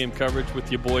Radio pregame coverage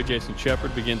with your boy Jason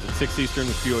Shepard begins at 6 Eastern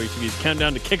with BYU TV's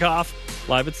Countdown to Kickoff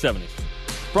live at 7 Eastern.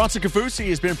 Bronson Kafusi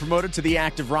has been promoted to the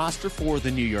active roster for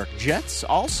the New York Jets.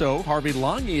 Also, Harvey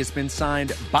Langi has been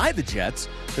signed by the Jets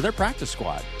to their practice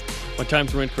squad. My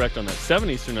times were incorrect on that. 7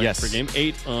 Eastern night yes. per game,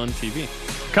 8 on TV.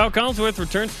 Kyle Collinsworth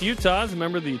returns to Utah as a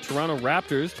member of the Toronto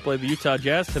Raptors to play the Utah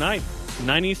Jazz tonight.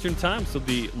 9 Eastern time, so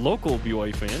the local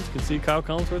BYU fans can see Kyle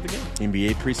Collinsworth again.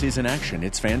 NBA preseason action.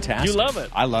 It's fantastic. You love it.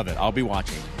 I love it. I'll be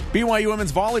watching. BYU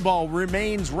women's volleyball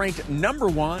remains ranked number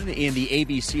 1 in the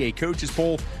AVCA coaches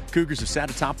poll. Cougars have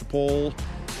sat atop the poll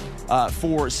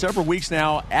for several weeks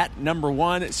now at number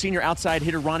 1. Senior outside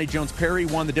hitter Ronnie Jones-Perry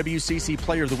won the WCC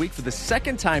Player of the Week for the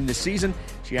second time this season.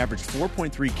 She averaged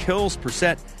 4.3 kills per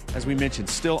set. As we mentioned,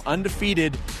 still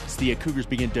undefeated as the Cougars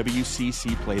begin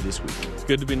WCC play this week. It's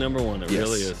good to be number 1. It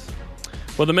really is.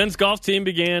 Well, the men's golf team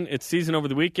began its season over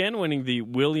the weekend, winning the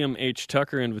William H.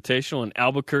 Tucker Invitational in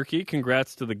Albuquerque.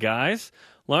 Congrats to the guys.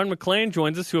 Lauren McLean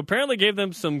joins us, who apparently gave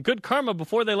them some good karma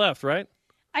before they left, right?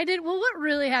 I did. Well, what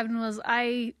really happened was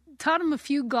I taught them a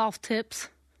few golf tips.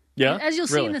 Yeah, as you'll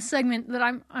see in this segment, that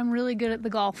I'm really good at the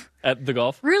golf. At the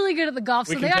golf? Really good at the golf.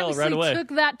 We so can they tell obviously right away. took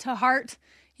that to heart.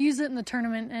 use it in the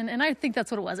tournament, and I think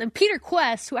that's what it was. And Peter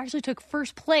Quest, who actually took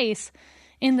first place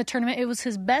in the tournament, it was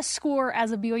his best score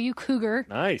as a BYU Cougar.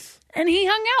 Nice. And he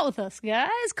hung out with us, guys.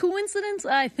 Coincidence?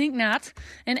 I think not.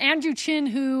 And Andrew Chin,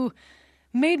 who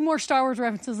made more Star Wars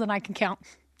references than I can count.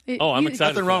 I'm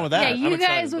excited. Nothing wrong with that. Yeah, you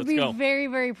guys would be go. very,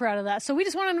 very proud of that. So we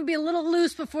just wanted to be a little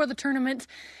loose before the tournament.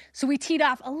 So we teed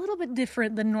off a little bit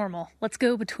different than normal. Let's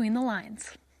go Between the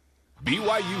Lines.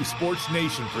 BYU Sports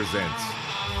Nation presents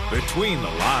Between the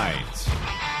Lines.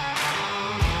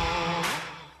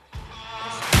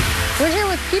 We're here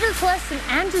with Peter Quest and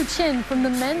Andrew Chin from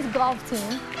the men's golf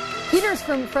team. Peter's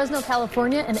from Fresno,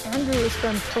 California, and Andrew is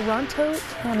from Toronto,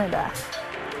 Canada.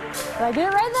 Did I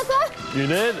get it right that time? You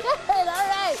did. Good, all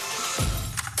right.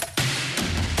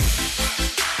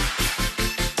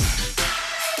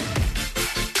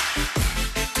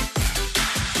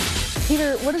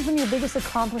 Peter, what has been your biggest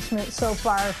accomplishment so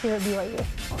far here at BYU?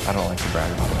 I don't like to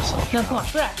brag about myself. No, come on,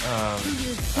 brag.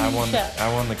 I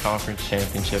won the conference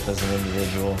championship as an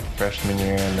individual freshman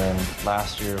year, and then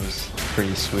last year was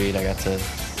pretty sweet. I got to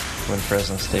win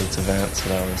Fresno State's event, so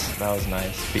that was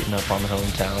nice, beating up on the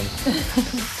hometown.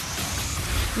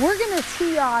 We're going to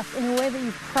tee off in a way that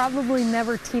you've probably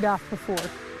never teed off before.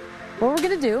 What we're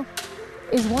going to do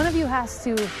is one of you has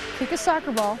to kick a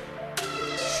soccer ball,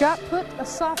 shot put a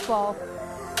softball,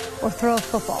 or throw a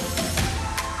football.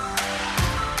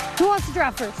 Who wants to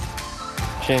draft first?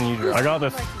 Chin, you draw. I got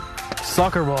this.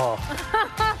 Soccer ball.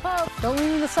 Don't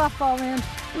leave me the softball, man.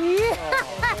 Yes!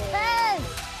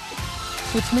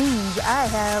 Which means I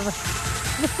have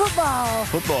the football.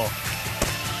 Football.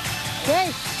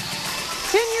 Okay.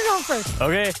 Chin, you're going first.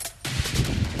 Okay.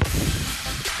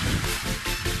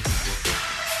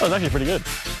 That was actually pretty good.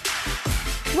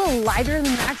 A little lighter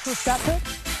than the actual shot put.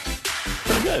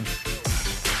 Pretty good.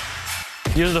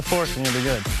 Use the force and you'll be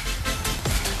good.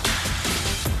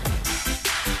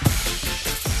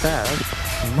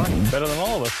 That's money. Better than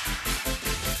all of us.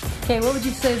 Okay, what would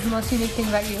you say is the most unique thing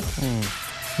about you?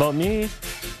 About me,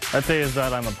 I'd say is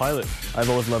that I'm a pilot. I've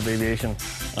always loved aviation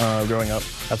growing up.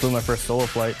 I flew my first solo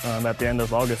flight at the end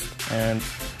of August, and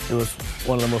it was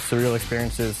one of the most surreal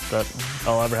experiences that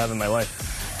I'll ever have in my life.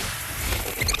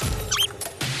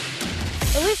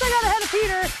 At least I got ahead of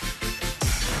Peter.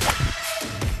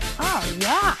 Oh,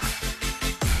 yeah.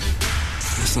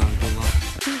 That's not a good luck.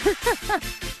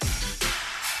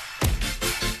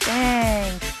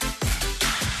 Dang.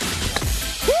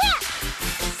 Yeah!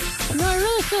 No, I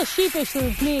really feel sheepish that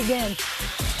it's me again.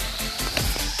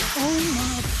 Oh,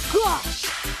 my gosh.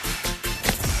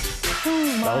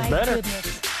 Oh, my That was better. goodness.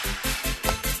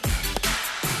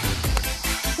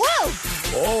 Whoa!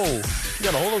 Oh, you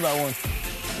got a hold of that one.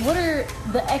 What are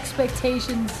the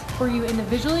expectations for you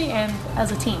individually and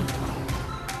as a team?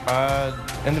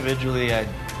 Individually, I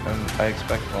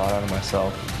expect a lot out of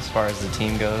myself. As far as the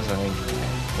team goes, I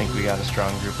think we got a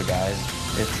strong group of guys.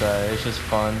 It's just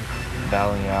fun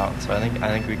battling out. So I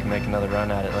think we can make another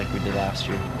run at it like we did last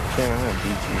year. Shane, I'm gonna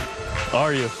beat you.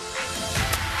 Are you?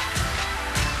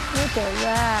 Look at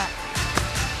that.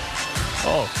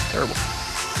 Oh, terrible.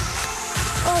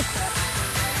 Okay.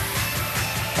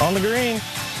 On the green.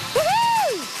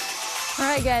 Woohoo! All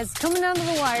right, guys, coming down to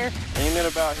the wire. Aim it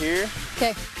about here.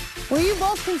 Okay. Will you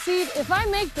both concede? If I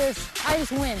make this, I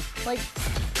just win. Like,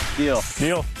 Deal.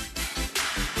 Deal.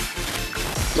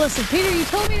 listen, Peter, you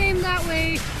told me to aim that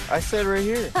way. I said right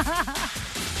here.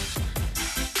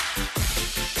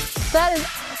 That is.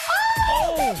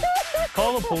 Oh!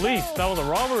 Call the police. That was a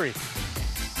robbery.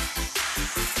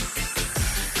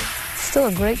 Still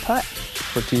a great putt.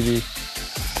 For TV.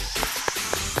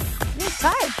 You're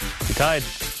tied. You tied.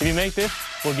 If you make this,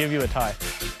 we'll give you a tie.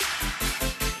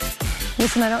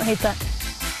 Listen, I don't hate that.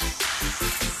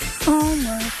 Oh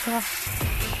my gosh.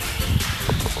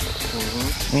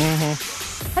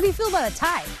 How do you feel about a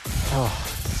tie? Oh,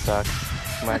 sucks.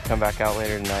 Might come back out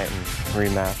later tonight and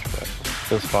rematch, but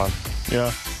it was fun.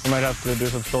 Yeah, I might have to do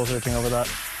some soul searching over that.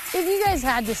 If you guys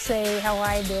had to say how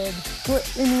I did,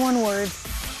 in one word,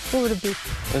 what would it be?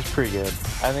 It was pretty good.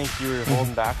 I think you were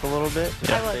holding back a little bit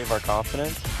to I was. save our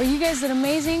confidence. Well, you guys did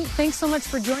amazing. Thanks so much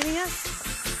for joining us.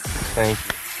 Thank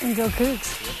you. And go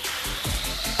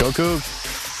Cougs. Go Cougs.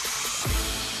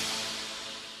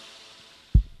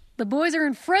 The boys are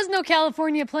in Fresno,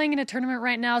 California, playing in a tournament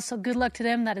right now, so good luck to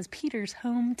them. That is Peter's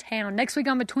hometown. Next week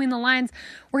on Between the Lines,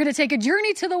 we're going to take a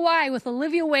journey to the Y with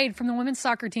Olivia Wade from the women's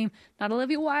soccer team. Not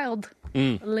Olivia Wilde.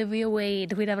 Olivia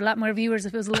Wade. We'd have a lot more viewers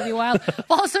if it was Olivia Wilde.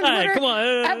 Follow us on Twitter come on.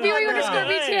 at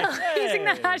BYU_BTL Hey. using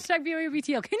the hashtag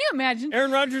BYUBTL. Can you imagine?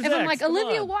 Aaron Rodgers if I'm X, like, come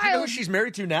Olivia on. Wilde. Do you know who she's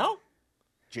married to now?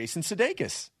 Jason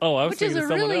Sudeikis. Oh, I was Which thinking is of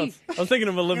a someone really- else. I was thinking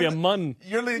of Olivia Munn.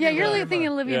 You're thinking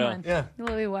Olivia Munn. Yeah.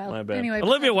 Olivia Wilde. My bad. Anyway,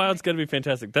 Olivia Wilde's going to be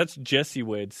fantastic. That's Jessie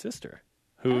Wade's sister,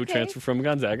 who transferred from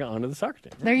Gonzaga onto the soccer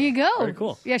team. there you go. Very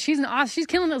cool. Yeah, she's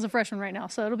killing it as a freshman right now,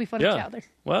 so it'll be fun to chat there.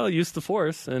 Well, use the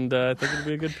force, and I think it'll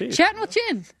be a good piece. Chatting with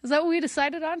Chin. Is that what we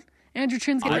decided on? Andrew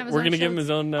Chin's going to have his We're own going to show. give him his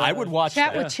own. I would watch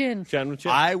Chat that. with Chin. Chatting with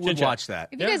Chin. I would Chin watch that.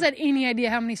 If you guys had any idea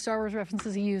how many Star Wars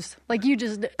references he used, like you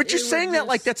just. But you're saying that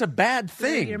like that's a bad Your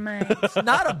thing. mind. It's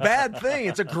not a bad thing.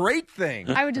 It's a great thing.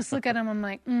 I would just look at him. I'm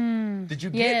like, Did you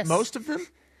get yes. most of them?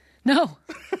 No,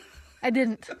 I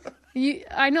didn't.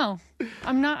 I know.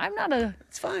 I'm not a.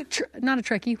 It's fine. Not a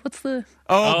Trekkie. What's the?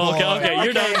 Oh, okay.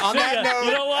 You're done. On that note,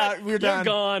 you know what? we're You're done.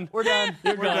 gone. We're done.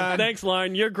 You're We're gone. done. Thanks,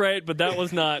 Lauren. You're great, but that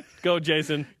was not. Go,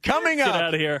 Jason. Coming up. Get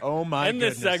out of here. Oh, my End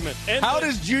goodness. this segment. How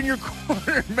does junior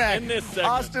quarterback End this segment.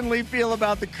 Austin Lee feel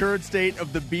about the current state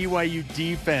of the BYU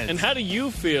defense? And how do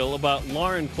you feel about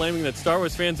Lauren claiming that Star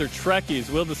Wars fans are Trekkies?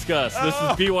 We'll discuss. This is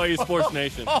BYU Sports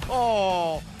Nation.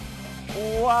 Oh,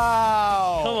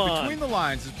 wow. Come on. Between the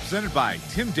Lines is presented by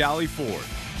Tim Daly Ford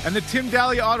and the Tim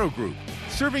Daly Auto Group,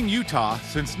 serving Utah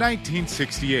since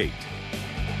 1968.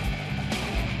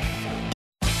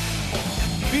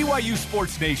 BYU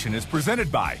Sports Nation is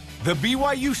presented by The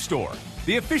BYU Store,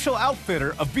 the official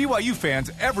outfitter of BYU fans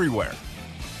everywhere.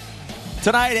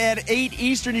 Tonight at 8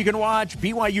 Eastern, you can watch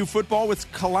BYU football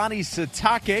with Kalani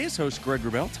Sitake. As host Greg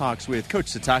Wrubell talks with Coach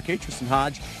Sitake, Tristan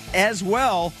Hodge, as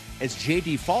well as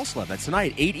J.D. Falslev. That's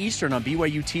tonight, 8 Eastern on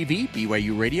BYU TV,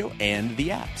 BYU Radio, and the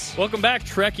apps. Welcome back,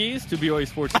 Trekkies, to BYU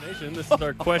Sports Nation. This is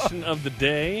our question of the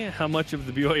day. How much of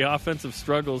the BYU offensive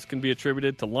struggles can be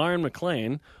attributed to Lauren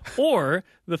McLean or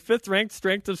the fifth-ranked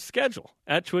strength of schedule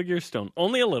at Twiggier Stone?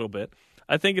 Only a little bit.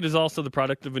 I think it is also the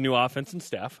product of a new offense and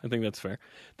staff. I think that's fair.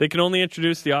 They can only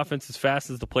introduce the offense as fast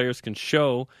as the players can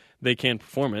show they can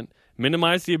perform it,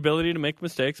 minimize the ability to make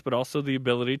mistakes, but also the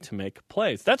ability to make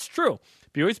plays. That's true.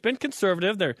 BYU's been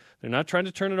conservative. They're not trying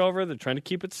to turn it over. They're trying to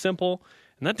keep it simple,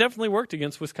 and that definitely worked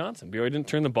against Wisconsin. BYU didn't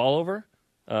turn the ball over.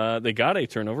 They got a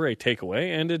turnover, a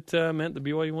takeaway, and it meant the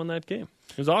BYU won that game.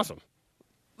 It was awesome.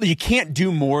 You can't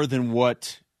do more than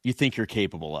what you think you're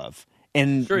capable of.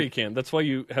 And Sure you can. That's why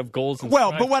you have goals. And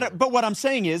well, but what I'm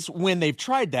saying is when they've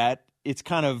tried that, it's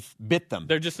kind of bit them.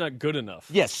 They're just not good enough.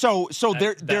 Yes, so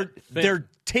That's they're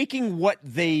taking what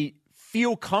they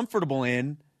feel comfortable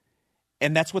in,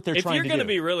 and that's what they're If trying you're to going do. to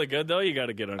be really good, though, you got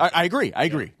to get on. I agree.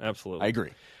 Absolutely. I agree.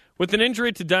 With an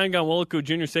injury to Dayangon Wolaku,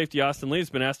 junior safety Austin Lee has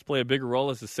been asked to play a bigger role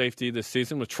as a safety this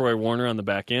season with Troy Warner on the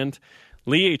back end.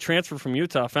 Lee, a transfer from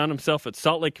Utah, found himself at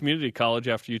Salt Lake Community College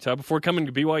after Utah before coming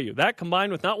to BYU. That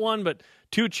combined with not one but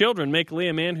two children make Lee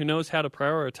a man who knows how to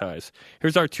prioritize.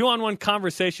 Here's our two-on-one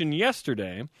conversation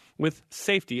yesterday with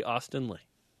safety Austin Lee.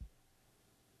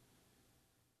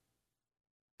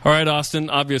 All right,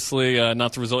 Austin, obviously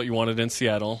not the result you wanted in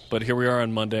Seattle, but here we are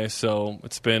on Monday, so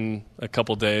it's been a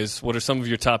couple days. What are some of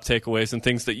your top takeaways and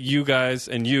things that you guys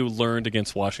and you learned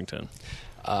against Washington?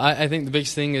 I think the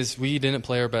biggest thing is we didn't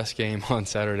play our best game on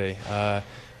Saturday.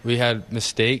 We had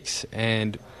mistakes,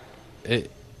 and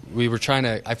we were trying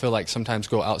to, I feel like, sometimes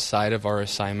go outside of our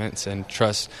assignments and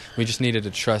trust. We just needed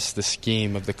to trust the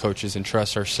scheme of the coaches and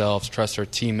trust ourselves, trust our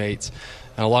teammates.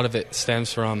 And a lot of it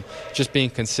stems from just being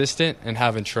consistent and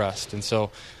having trust. And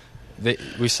so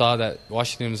we saw that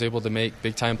Washington was able to make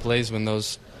big-time plays when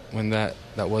that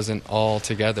wasn't all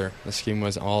together. The scheme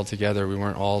wasn't all together. We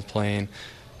weren't all playing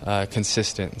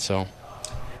consistent. So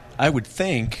I would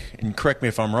think, and correct me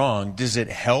if I'm wrong, does it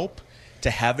help to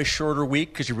have a shorter week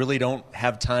because you really don't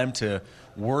have time to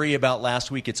worry about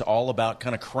last week? It's all about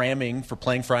kind of cramming for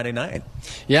playing Friday night.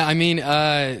 Yeah, I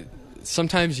mean,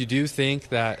 sometimes you do think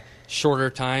that shorter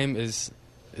time is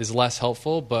less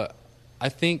helpful, but I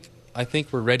think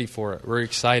we're ready for it. We're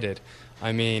excited.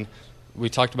 I mean, we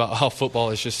talked about how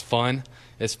football is just fun.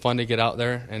 It's fun to get out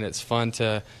there, and it's fun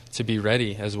to be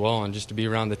ready as well, and just to be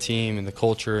around the team and the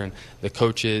culture and the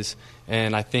coaches.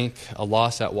 And I think a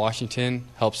loss at Washington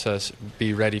helps us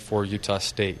be ready for Utah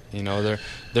State. You know,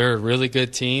 they're a really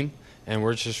good team, and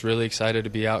we're just really excited to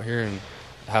be out here and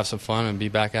have some fun and be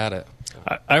back at it.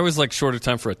 I was like shorter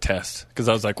time for a test because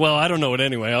I was like, well, I don't know it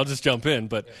anyway. I'll just jump in.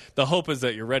 But the hope is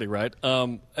that you're ready, right?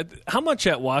 How much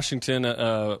at Washington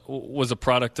was a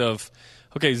product of,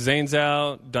 okay, Zane's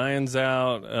out, Diane's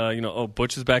out,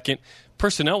 Butch is back in.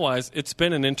 Personnel-wise, it's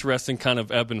been an interesting kind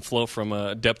of ebb and flow from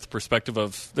a depth perspective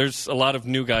of there's a lot of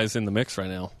new guys in the mix right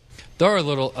now. There are a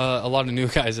lot of new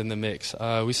guys in the mix.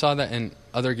 We saw that in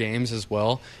other games as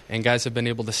well, and guys have been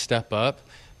able to step up.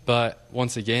 But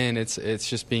once again, it's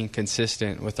just being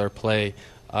consistent with our play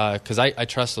because I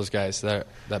trust those guys that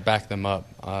back them up.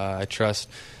 I trust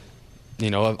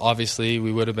obviously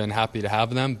we would have been happy to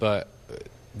have them, but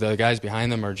the guys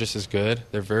behind them are just as good.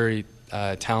 They're very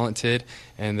talented,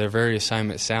 and they're very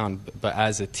assignment sound. But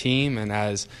as a team and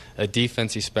as a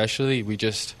defense especially, we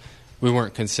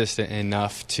weren't consistent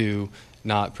enough to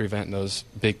not prevent those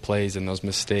big plays and those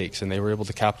mistakes, and they were able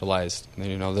to capitalize.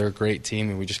 They're a great team,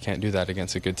 and we just can't do that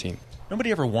against a good team.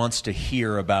 Nobody ever wants to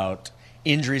hear about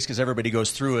injuries because everybody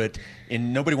goes through it,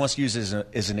 and nobody wants to use it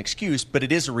as an excuse, but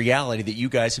it is a reality that you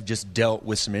guys have just dealt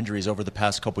with some injuries over the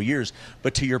past couple years.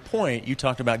 But to your point, you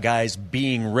talked about guys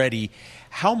being ready.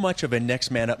 How much of a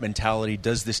next man up mentality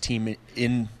does this team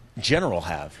in general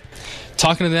have?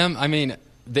 Talking to them,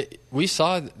 we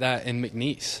saw that in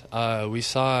McNeese. We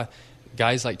saw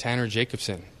guys like Tanner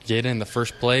Jacobson get in the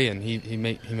first play and he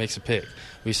makes a pick.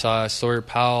 We saw Sawyer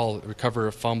Powell recover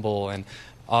a fumble, and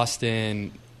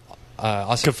Austin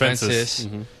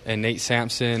Kafensis and Nate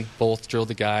Sampson both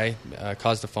drilled a guy,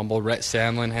 caused a fumble. Rhett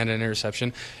Sandlin had an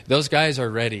interception. Those guys are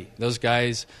ready. Those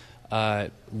guys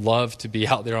love to be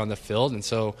out there on the field, and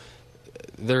so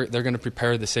they're going to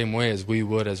prepare the same way as we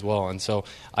would as well. And so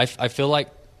I feel like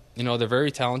they're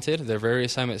very talented, they're very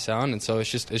assignment sound, and so it's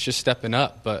just stepping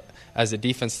up. But as a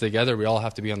defense together, we all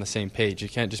have to be on the same page. You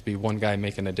can't just be one guy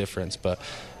making a difference, but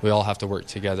we all have to work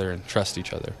together and trust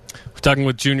each other. We're talking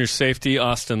with junior safety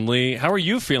Austin Lee. How are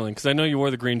you feeling? Because I know you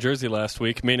wore the green jersey last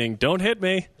week, meaning don't hit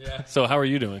me. Yeah. So how are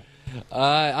you doing?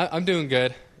 I'm doing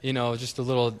good. Just a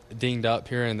little dinged up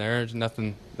here and there.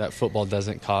 Nothing that football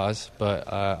doesn't cause,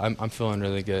 but I'm feeling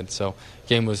really good. So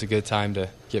game was a good time to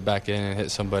get back in and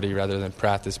hit somebody rather than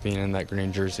practice being in that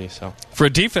green jersey. So for a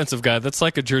defensive guy, that's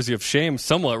like a jersey of shame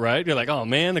somewhat, right? You're like, oh,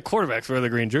 man, the quarterbacks wear the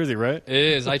green jersey, right? It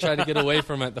is. I tried to get away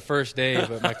from it the first day,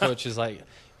 but my coach is like,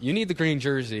 you need the green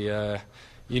jersey.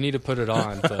 You need to put it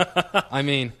on. But,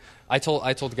 I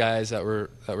told guys that were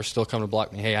still coming to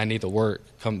block me, hey, I need to work.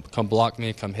 Come block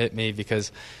me, come hit me,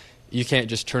 because you can't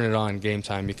just turn it on game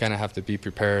time. You kind of have to be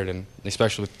prepared, and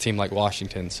especially with a team like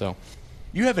Washington. So,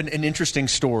 you have an interesting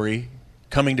story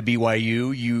coming to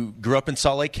BYU. You grew up in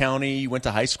Salt Lake County. You went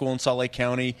to high school in Salt Lake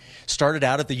County. Started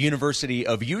out at the University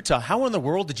of Utah. How in the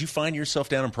world did you find yourself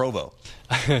down in Provo?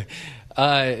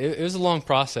 It was a long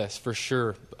process for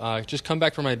sure. Just come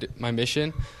back from my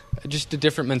mission. Just a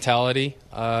different mentality.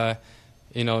 Not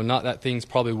that things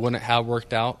probably wouldn't have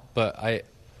worked out, but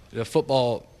the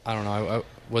football, I don't know, I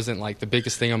wasn't like the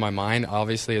biggest thing on my mind,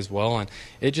 obviously, as well. And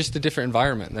it's just a different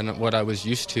environment than what I was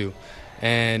used to.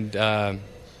 And,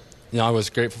 I was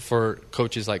grateful for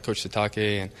coaches like Coach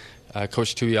Satake and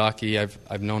Coach Tuiaki.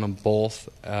 I've known them both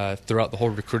throughout the whole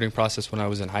recruiting process when I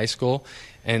was in high school.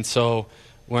 And so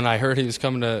when I heard he was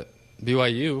coming to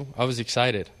BYU, I was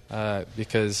excited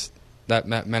because that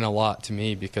meant a lot to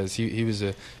me, because he was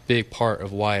a big part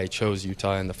of why I chose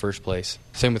Utah in the first place.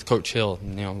 Same with Coach Hill,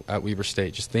 at Weber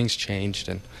State. Just things changed,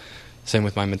 and same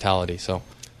with my mentality. So,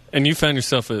 and you found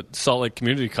yourself at Salt Lake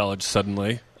Community College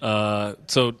suddenly.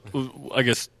 So I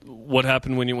guess what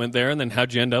happened when you went there, and then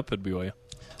how'd you end up at BYU?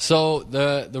 So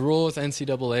the rule with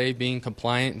NCAA being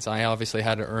compliant, so I obviously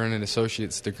had to earn an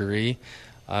associate's degree.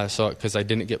 Because I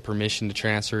didn't get permission to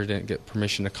transfer, didn't get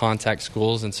permission to contact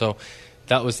schools, and so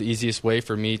that was the easiest way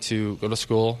for me to go to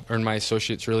school, earn my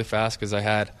associates really fast, because I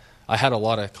had a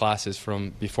lot of classes from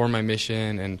before my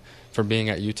mission and from being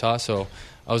at Utah. So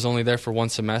I was only there for one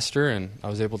semester, and I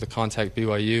was able to contact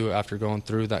BYU after going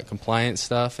through that compliance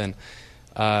stuff. And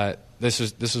this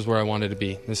is where I wanted to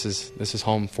be. This is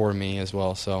home for me as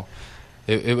well. So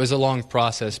it was a long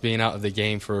process being out of the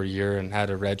game for a year and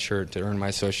had a red shirt to earn my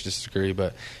associate's degree,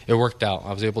 but it worked out.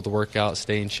 I was able to work out,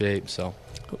 stay in shape. So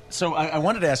I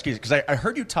wanted to ask you, because I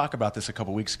heard you talk about this a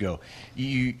couple weeks ago.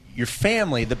 Your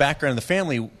family, the background of the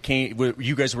family,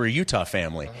 you guys were a Utah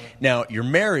family. Now, you're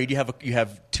married. You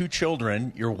have two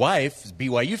children. Your wife is a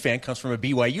BYU fan, comes from a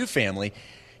BYU family.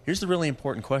 Here's the really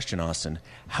important question, Austin.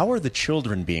 How are the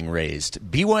children being raised,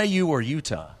 BYU or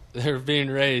Utah? They're being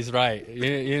raised right.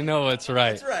 You know it's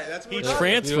right. That's right. That's what he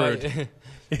transferred.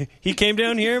 He came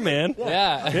down here, man.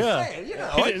 Yeah.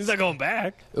 He's not going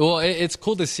back. Well, it's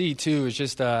cool to see, too. It's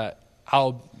just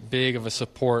how big of a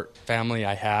support family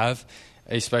I have,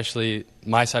 especially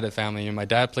my side of the family. My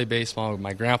dad played baseball.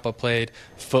 My grandpa played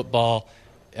football.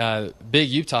 Big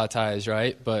Utah ties,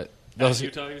 right? But those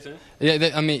Utah, you saying?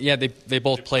 Yeah, they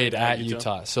both played at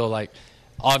Utah. So,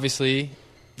 obviously,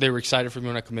 they were excited for me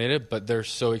when I committed, but they're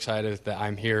so excited that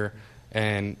I'm here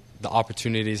and the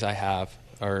opportunities I have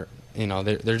are,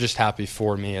 they're just happy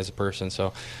for me as a person.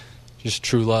 So just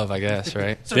true love, I guess,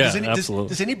 right? So Yeah,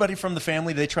 does anybody from the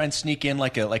family, do they try and sneak in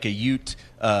like a Ute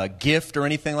gift or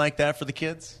anything like that for the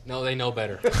kids? No, they know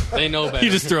better. They know better.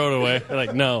 You just throw it away. They're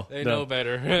like, no. They no. know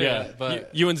better. Yeah,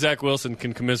 but you and Zach Wilson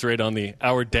can commiserate on the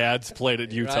our dads played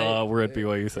at Utah, Right. we're at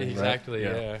BYU thing, Exactly,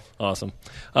 right? yeah. Awesome.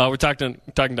 We're talking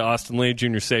to Austin Lee,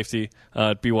 junior safety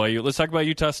at BYU. Let's talk about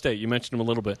Utah State. You mentioned him a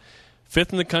little bit.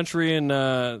 5th in the country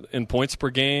in points per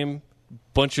game.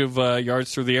 Bunch of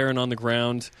yards through the air and on the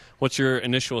ground. What's your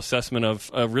initial assessment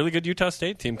of a really good Utah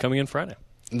State team coming in Friday?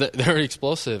 they're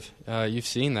explosive. You've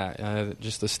seen that.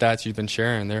 Just the stats you've been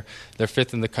sharing. They're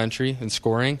 5th in the country in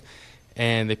scoring,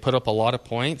 and they put up a lot of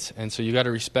points, and so you got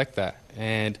to respect that.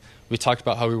 And we talked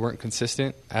about how we weren't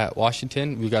consistent at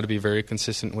Washington. We've got to be very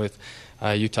consistent with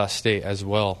Utah State as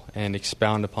well and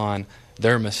expound upon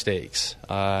their mistakes.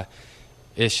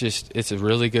 It's a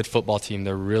really good football team.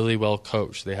 They're really well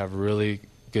coached. They have really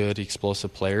good,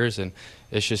 explosive players, and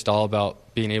it's just all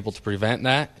about being able to prevent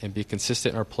that and be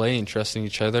consistent in our play and trusting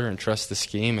each other and trust the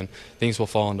scheme, and things will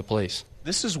fall into place.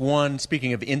 This is one,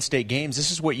 speaking of in-state games,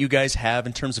 this is what you guys have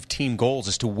in terms of team goals,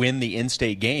 is to win the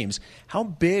in-state games. How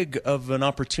big of an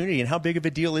opportunity and how big of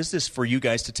a deal is this for you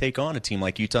guys to take on a team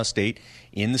like Utah State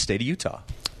in the state of Utah?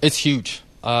 It's huge.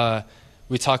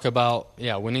 We talk about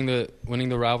winning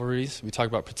the rivalries. We talk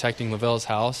about protecting Lavelle's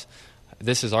house.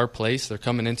 This is our place. They're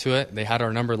coming into it. They had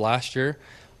our number last year,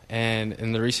 and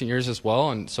in the recent years as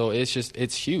well. And so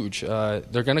it's huge. They're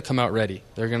going to come out ready.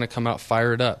 They're going to come out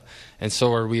fired up, and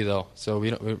so are we though. So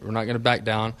we're not going to back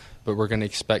down, but we're going to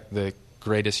expect the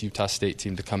greatest Utah State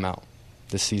team to come out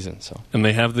this season. So. And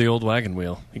they have the old wagon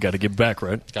wheel. You got to get back,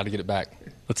 right? Got to get it back.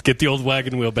 Let's get the old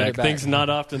wagon wheel back. Get it back. Things not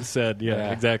often said.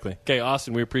 Yeah, exactly. Okay,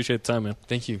 Austin, we appreciate the time, man.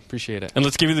 Thank you. Appreciate it. And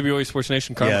let's give you the BYU Sports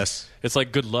Nation card. Yes. It's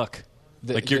like good luck.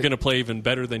 Like you're going to play even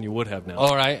better than you would have now.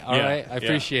 All right. I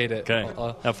appreciate it. Okay.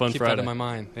 I'll have fun keep Friday. that in my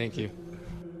mind. Thank you.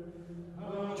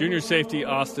 Junior safety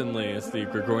Austin Lee as the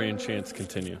Gregorian chants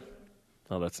continue.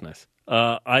 Oh, that's nice.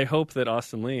 I hope that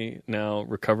Austin Lee now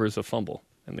recovers a fumble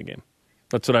in the game.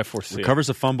 That's what I foresee. Recovers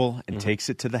a fumble and takes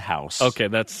it to the house. Okay,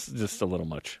 that's just a little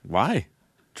much. Why?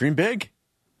 Dream big.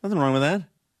 Nothing wrong with that.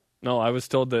 No, I was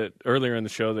told that earlier in the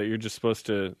show that you're just supposed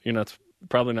to,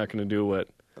 probably not going to do what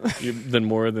than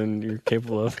more than you're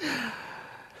capable of.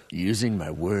 Using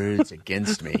my words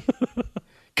against me.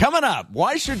 Coming up,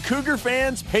 why should Cougar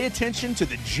fans pay attention to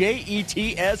the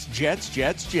Jets,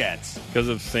 Jets? Because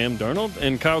of Sam Darnold,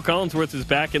 and Kyle Collinsworth is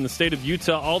back in the state of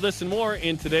Utah. All this and more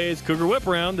in today's Cougar Whip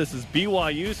Around. This is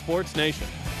BYU Sports Nation.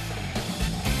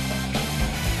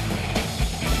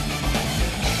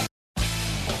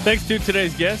 Thanks to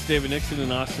today's guests, David Nixon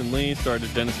and Austin Lee.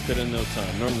 Started Dennis Pitt in no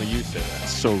time. Normally you say that.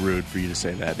 So rude for you to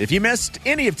say that. If you missed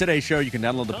any of today's show, you can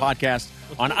download the podcast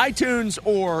on iTunes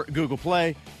or Google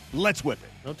Play. Let's whip it.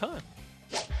 No time.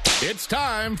 It's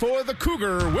time for the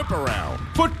Cougar Whip Around.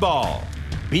 Football.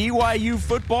 BYU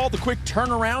football, the quick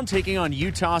turnaround, taking on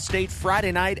Utah State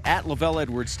Friday night at Lavelle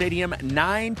Edwards Stadium,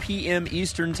 9 p.m.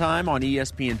 Eastern Time on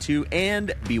ESPN2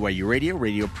 and BYU Radio.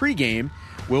 Radio pregame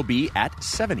will be at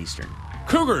 7 Eastern.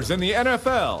 Cougars in the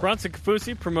NFL. Bronson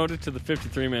Kafusi promoted to the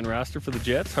 53-man roster for the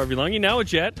Jets. Harvey Lange, now a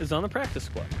Jet, is on the practice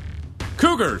squad.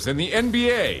 Cougars in the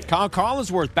NBA. Kyle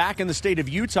Collinsworth back in the state of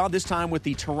Utah, this time with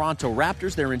the Toronto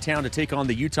Raptors. They're in town to take on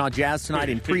the Utah Jazz tonight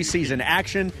in preseason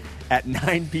action at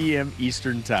 9 p.m.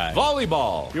 Eastern Time.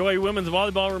 Volleyball. BYU women's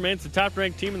volleyball remains the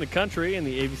top-ranked team in the country in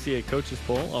the AVCA Coaches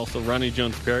Poll. Also, Ronnie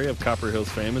Jones-Perry of Copper Hills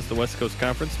fame is the West Coast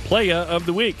Conference Playa of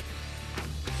the Week.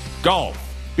 Golf.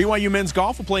 BYU men's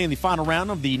golf will play in the final round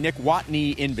of the Nick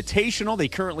Watney Invitational. They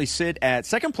currently sit at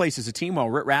second place as a team, while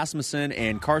Ritt Rasmussen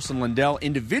and Carson Lindell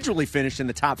individually finished in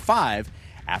the top 5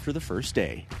 after the first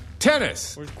day.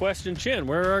 Tennis. Where's Question Chin?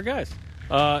 Where are our guys?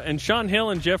 And Sean Hill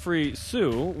and Jeffrey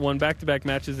Sue won back-to-back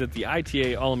matches at the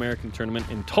ITA All-American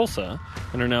Tournament in Tulsa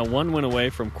and are now one win away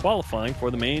from qualifying for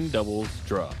the main doubles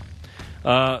draw.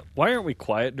 Why aren't we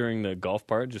quiet during the golf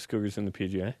part, just Cougars in the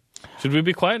PGA? Should we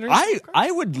be quiet during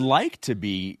I would like to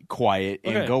be quiet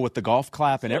and go with the golf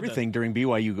clap and everything during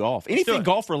BYU golf. Anything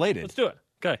golf-related. Let's do it.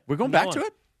 Okay. We're going back to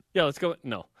it? Yeah, let's go.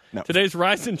 No. Today's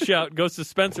Rise and Shout goes to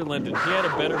Spencer Linden. He had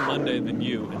a better Monday than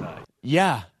you and I.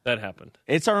 Yeah. That happened.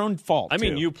 It's our own fault, I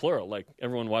mean, too. you plural, like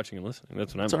everyone watching and listening.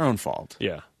 That's what I mean. It's our own fault.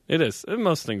 Yeah, it is.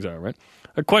 Most things are, right?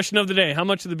 A question of the day. How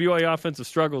much of the BYU offensive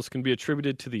struggles can be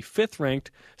attributed to the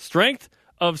 5th-ranked strength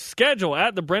of schedule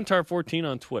at the Brentar14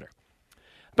 on Twitter?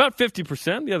 About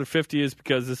 50%. The other 50% is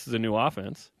because this is a new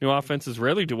offense. New offenses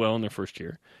rarely do well in their first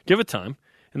year. Give it time.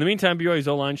 In the meantime, BYU's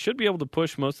O-line should be able to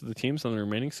push most of the teams on the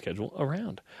remaining schedule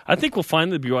around. I think we'll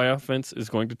find the BYU offense is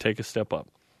going to take a step up.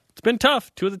 It's been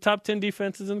tough. 2 of the top 10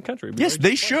 defenses in the country. Yes,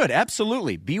 they should.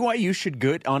 Absolutely. BYU should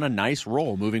get on a nice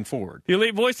roll moving forward. The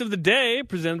Elite Voice of the Day,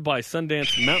 presented by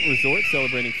Sundance Mountain Resort,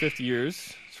 celebrating 50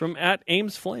 years, is from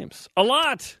 @Ames Flames. A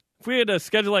lot. If we had a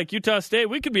schedule like Utah State,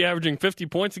 we could be averaging 50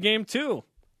 points a game, too.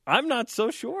 I'm not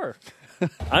so sure.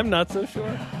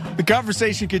 The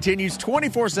conversation continues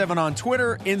 24/7 on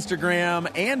Twitter, Instagram,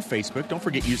 and Facebook. Don't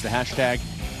forget, use the hashtag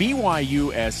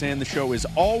BYUSN. The show is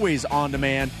always on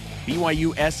demand.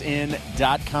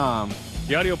 BYUSN.com.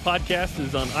 The audio podcast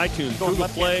is on iTunes, Google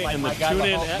Play, and the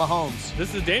TuneIn app. Mahomes.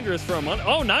 This is dangerous for a month.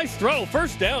 Oh, nice throw.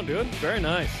 First down, dude. Very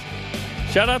nice.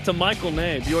 Shout out to Michael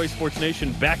Ney, BYU Sports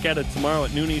Nation, back at it tomorrow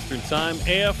at noon Eastern Time.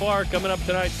 AFR coming up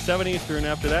tonight, 7 Eastern.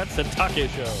 After that, Satake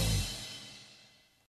Show.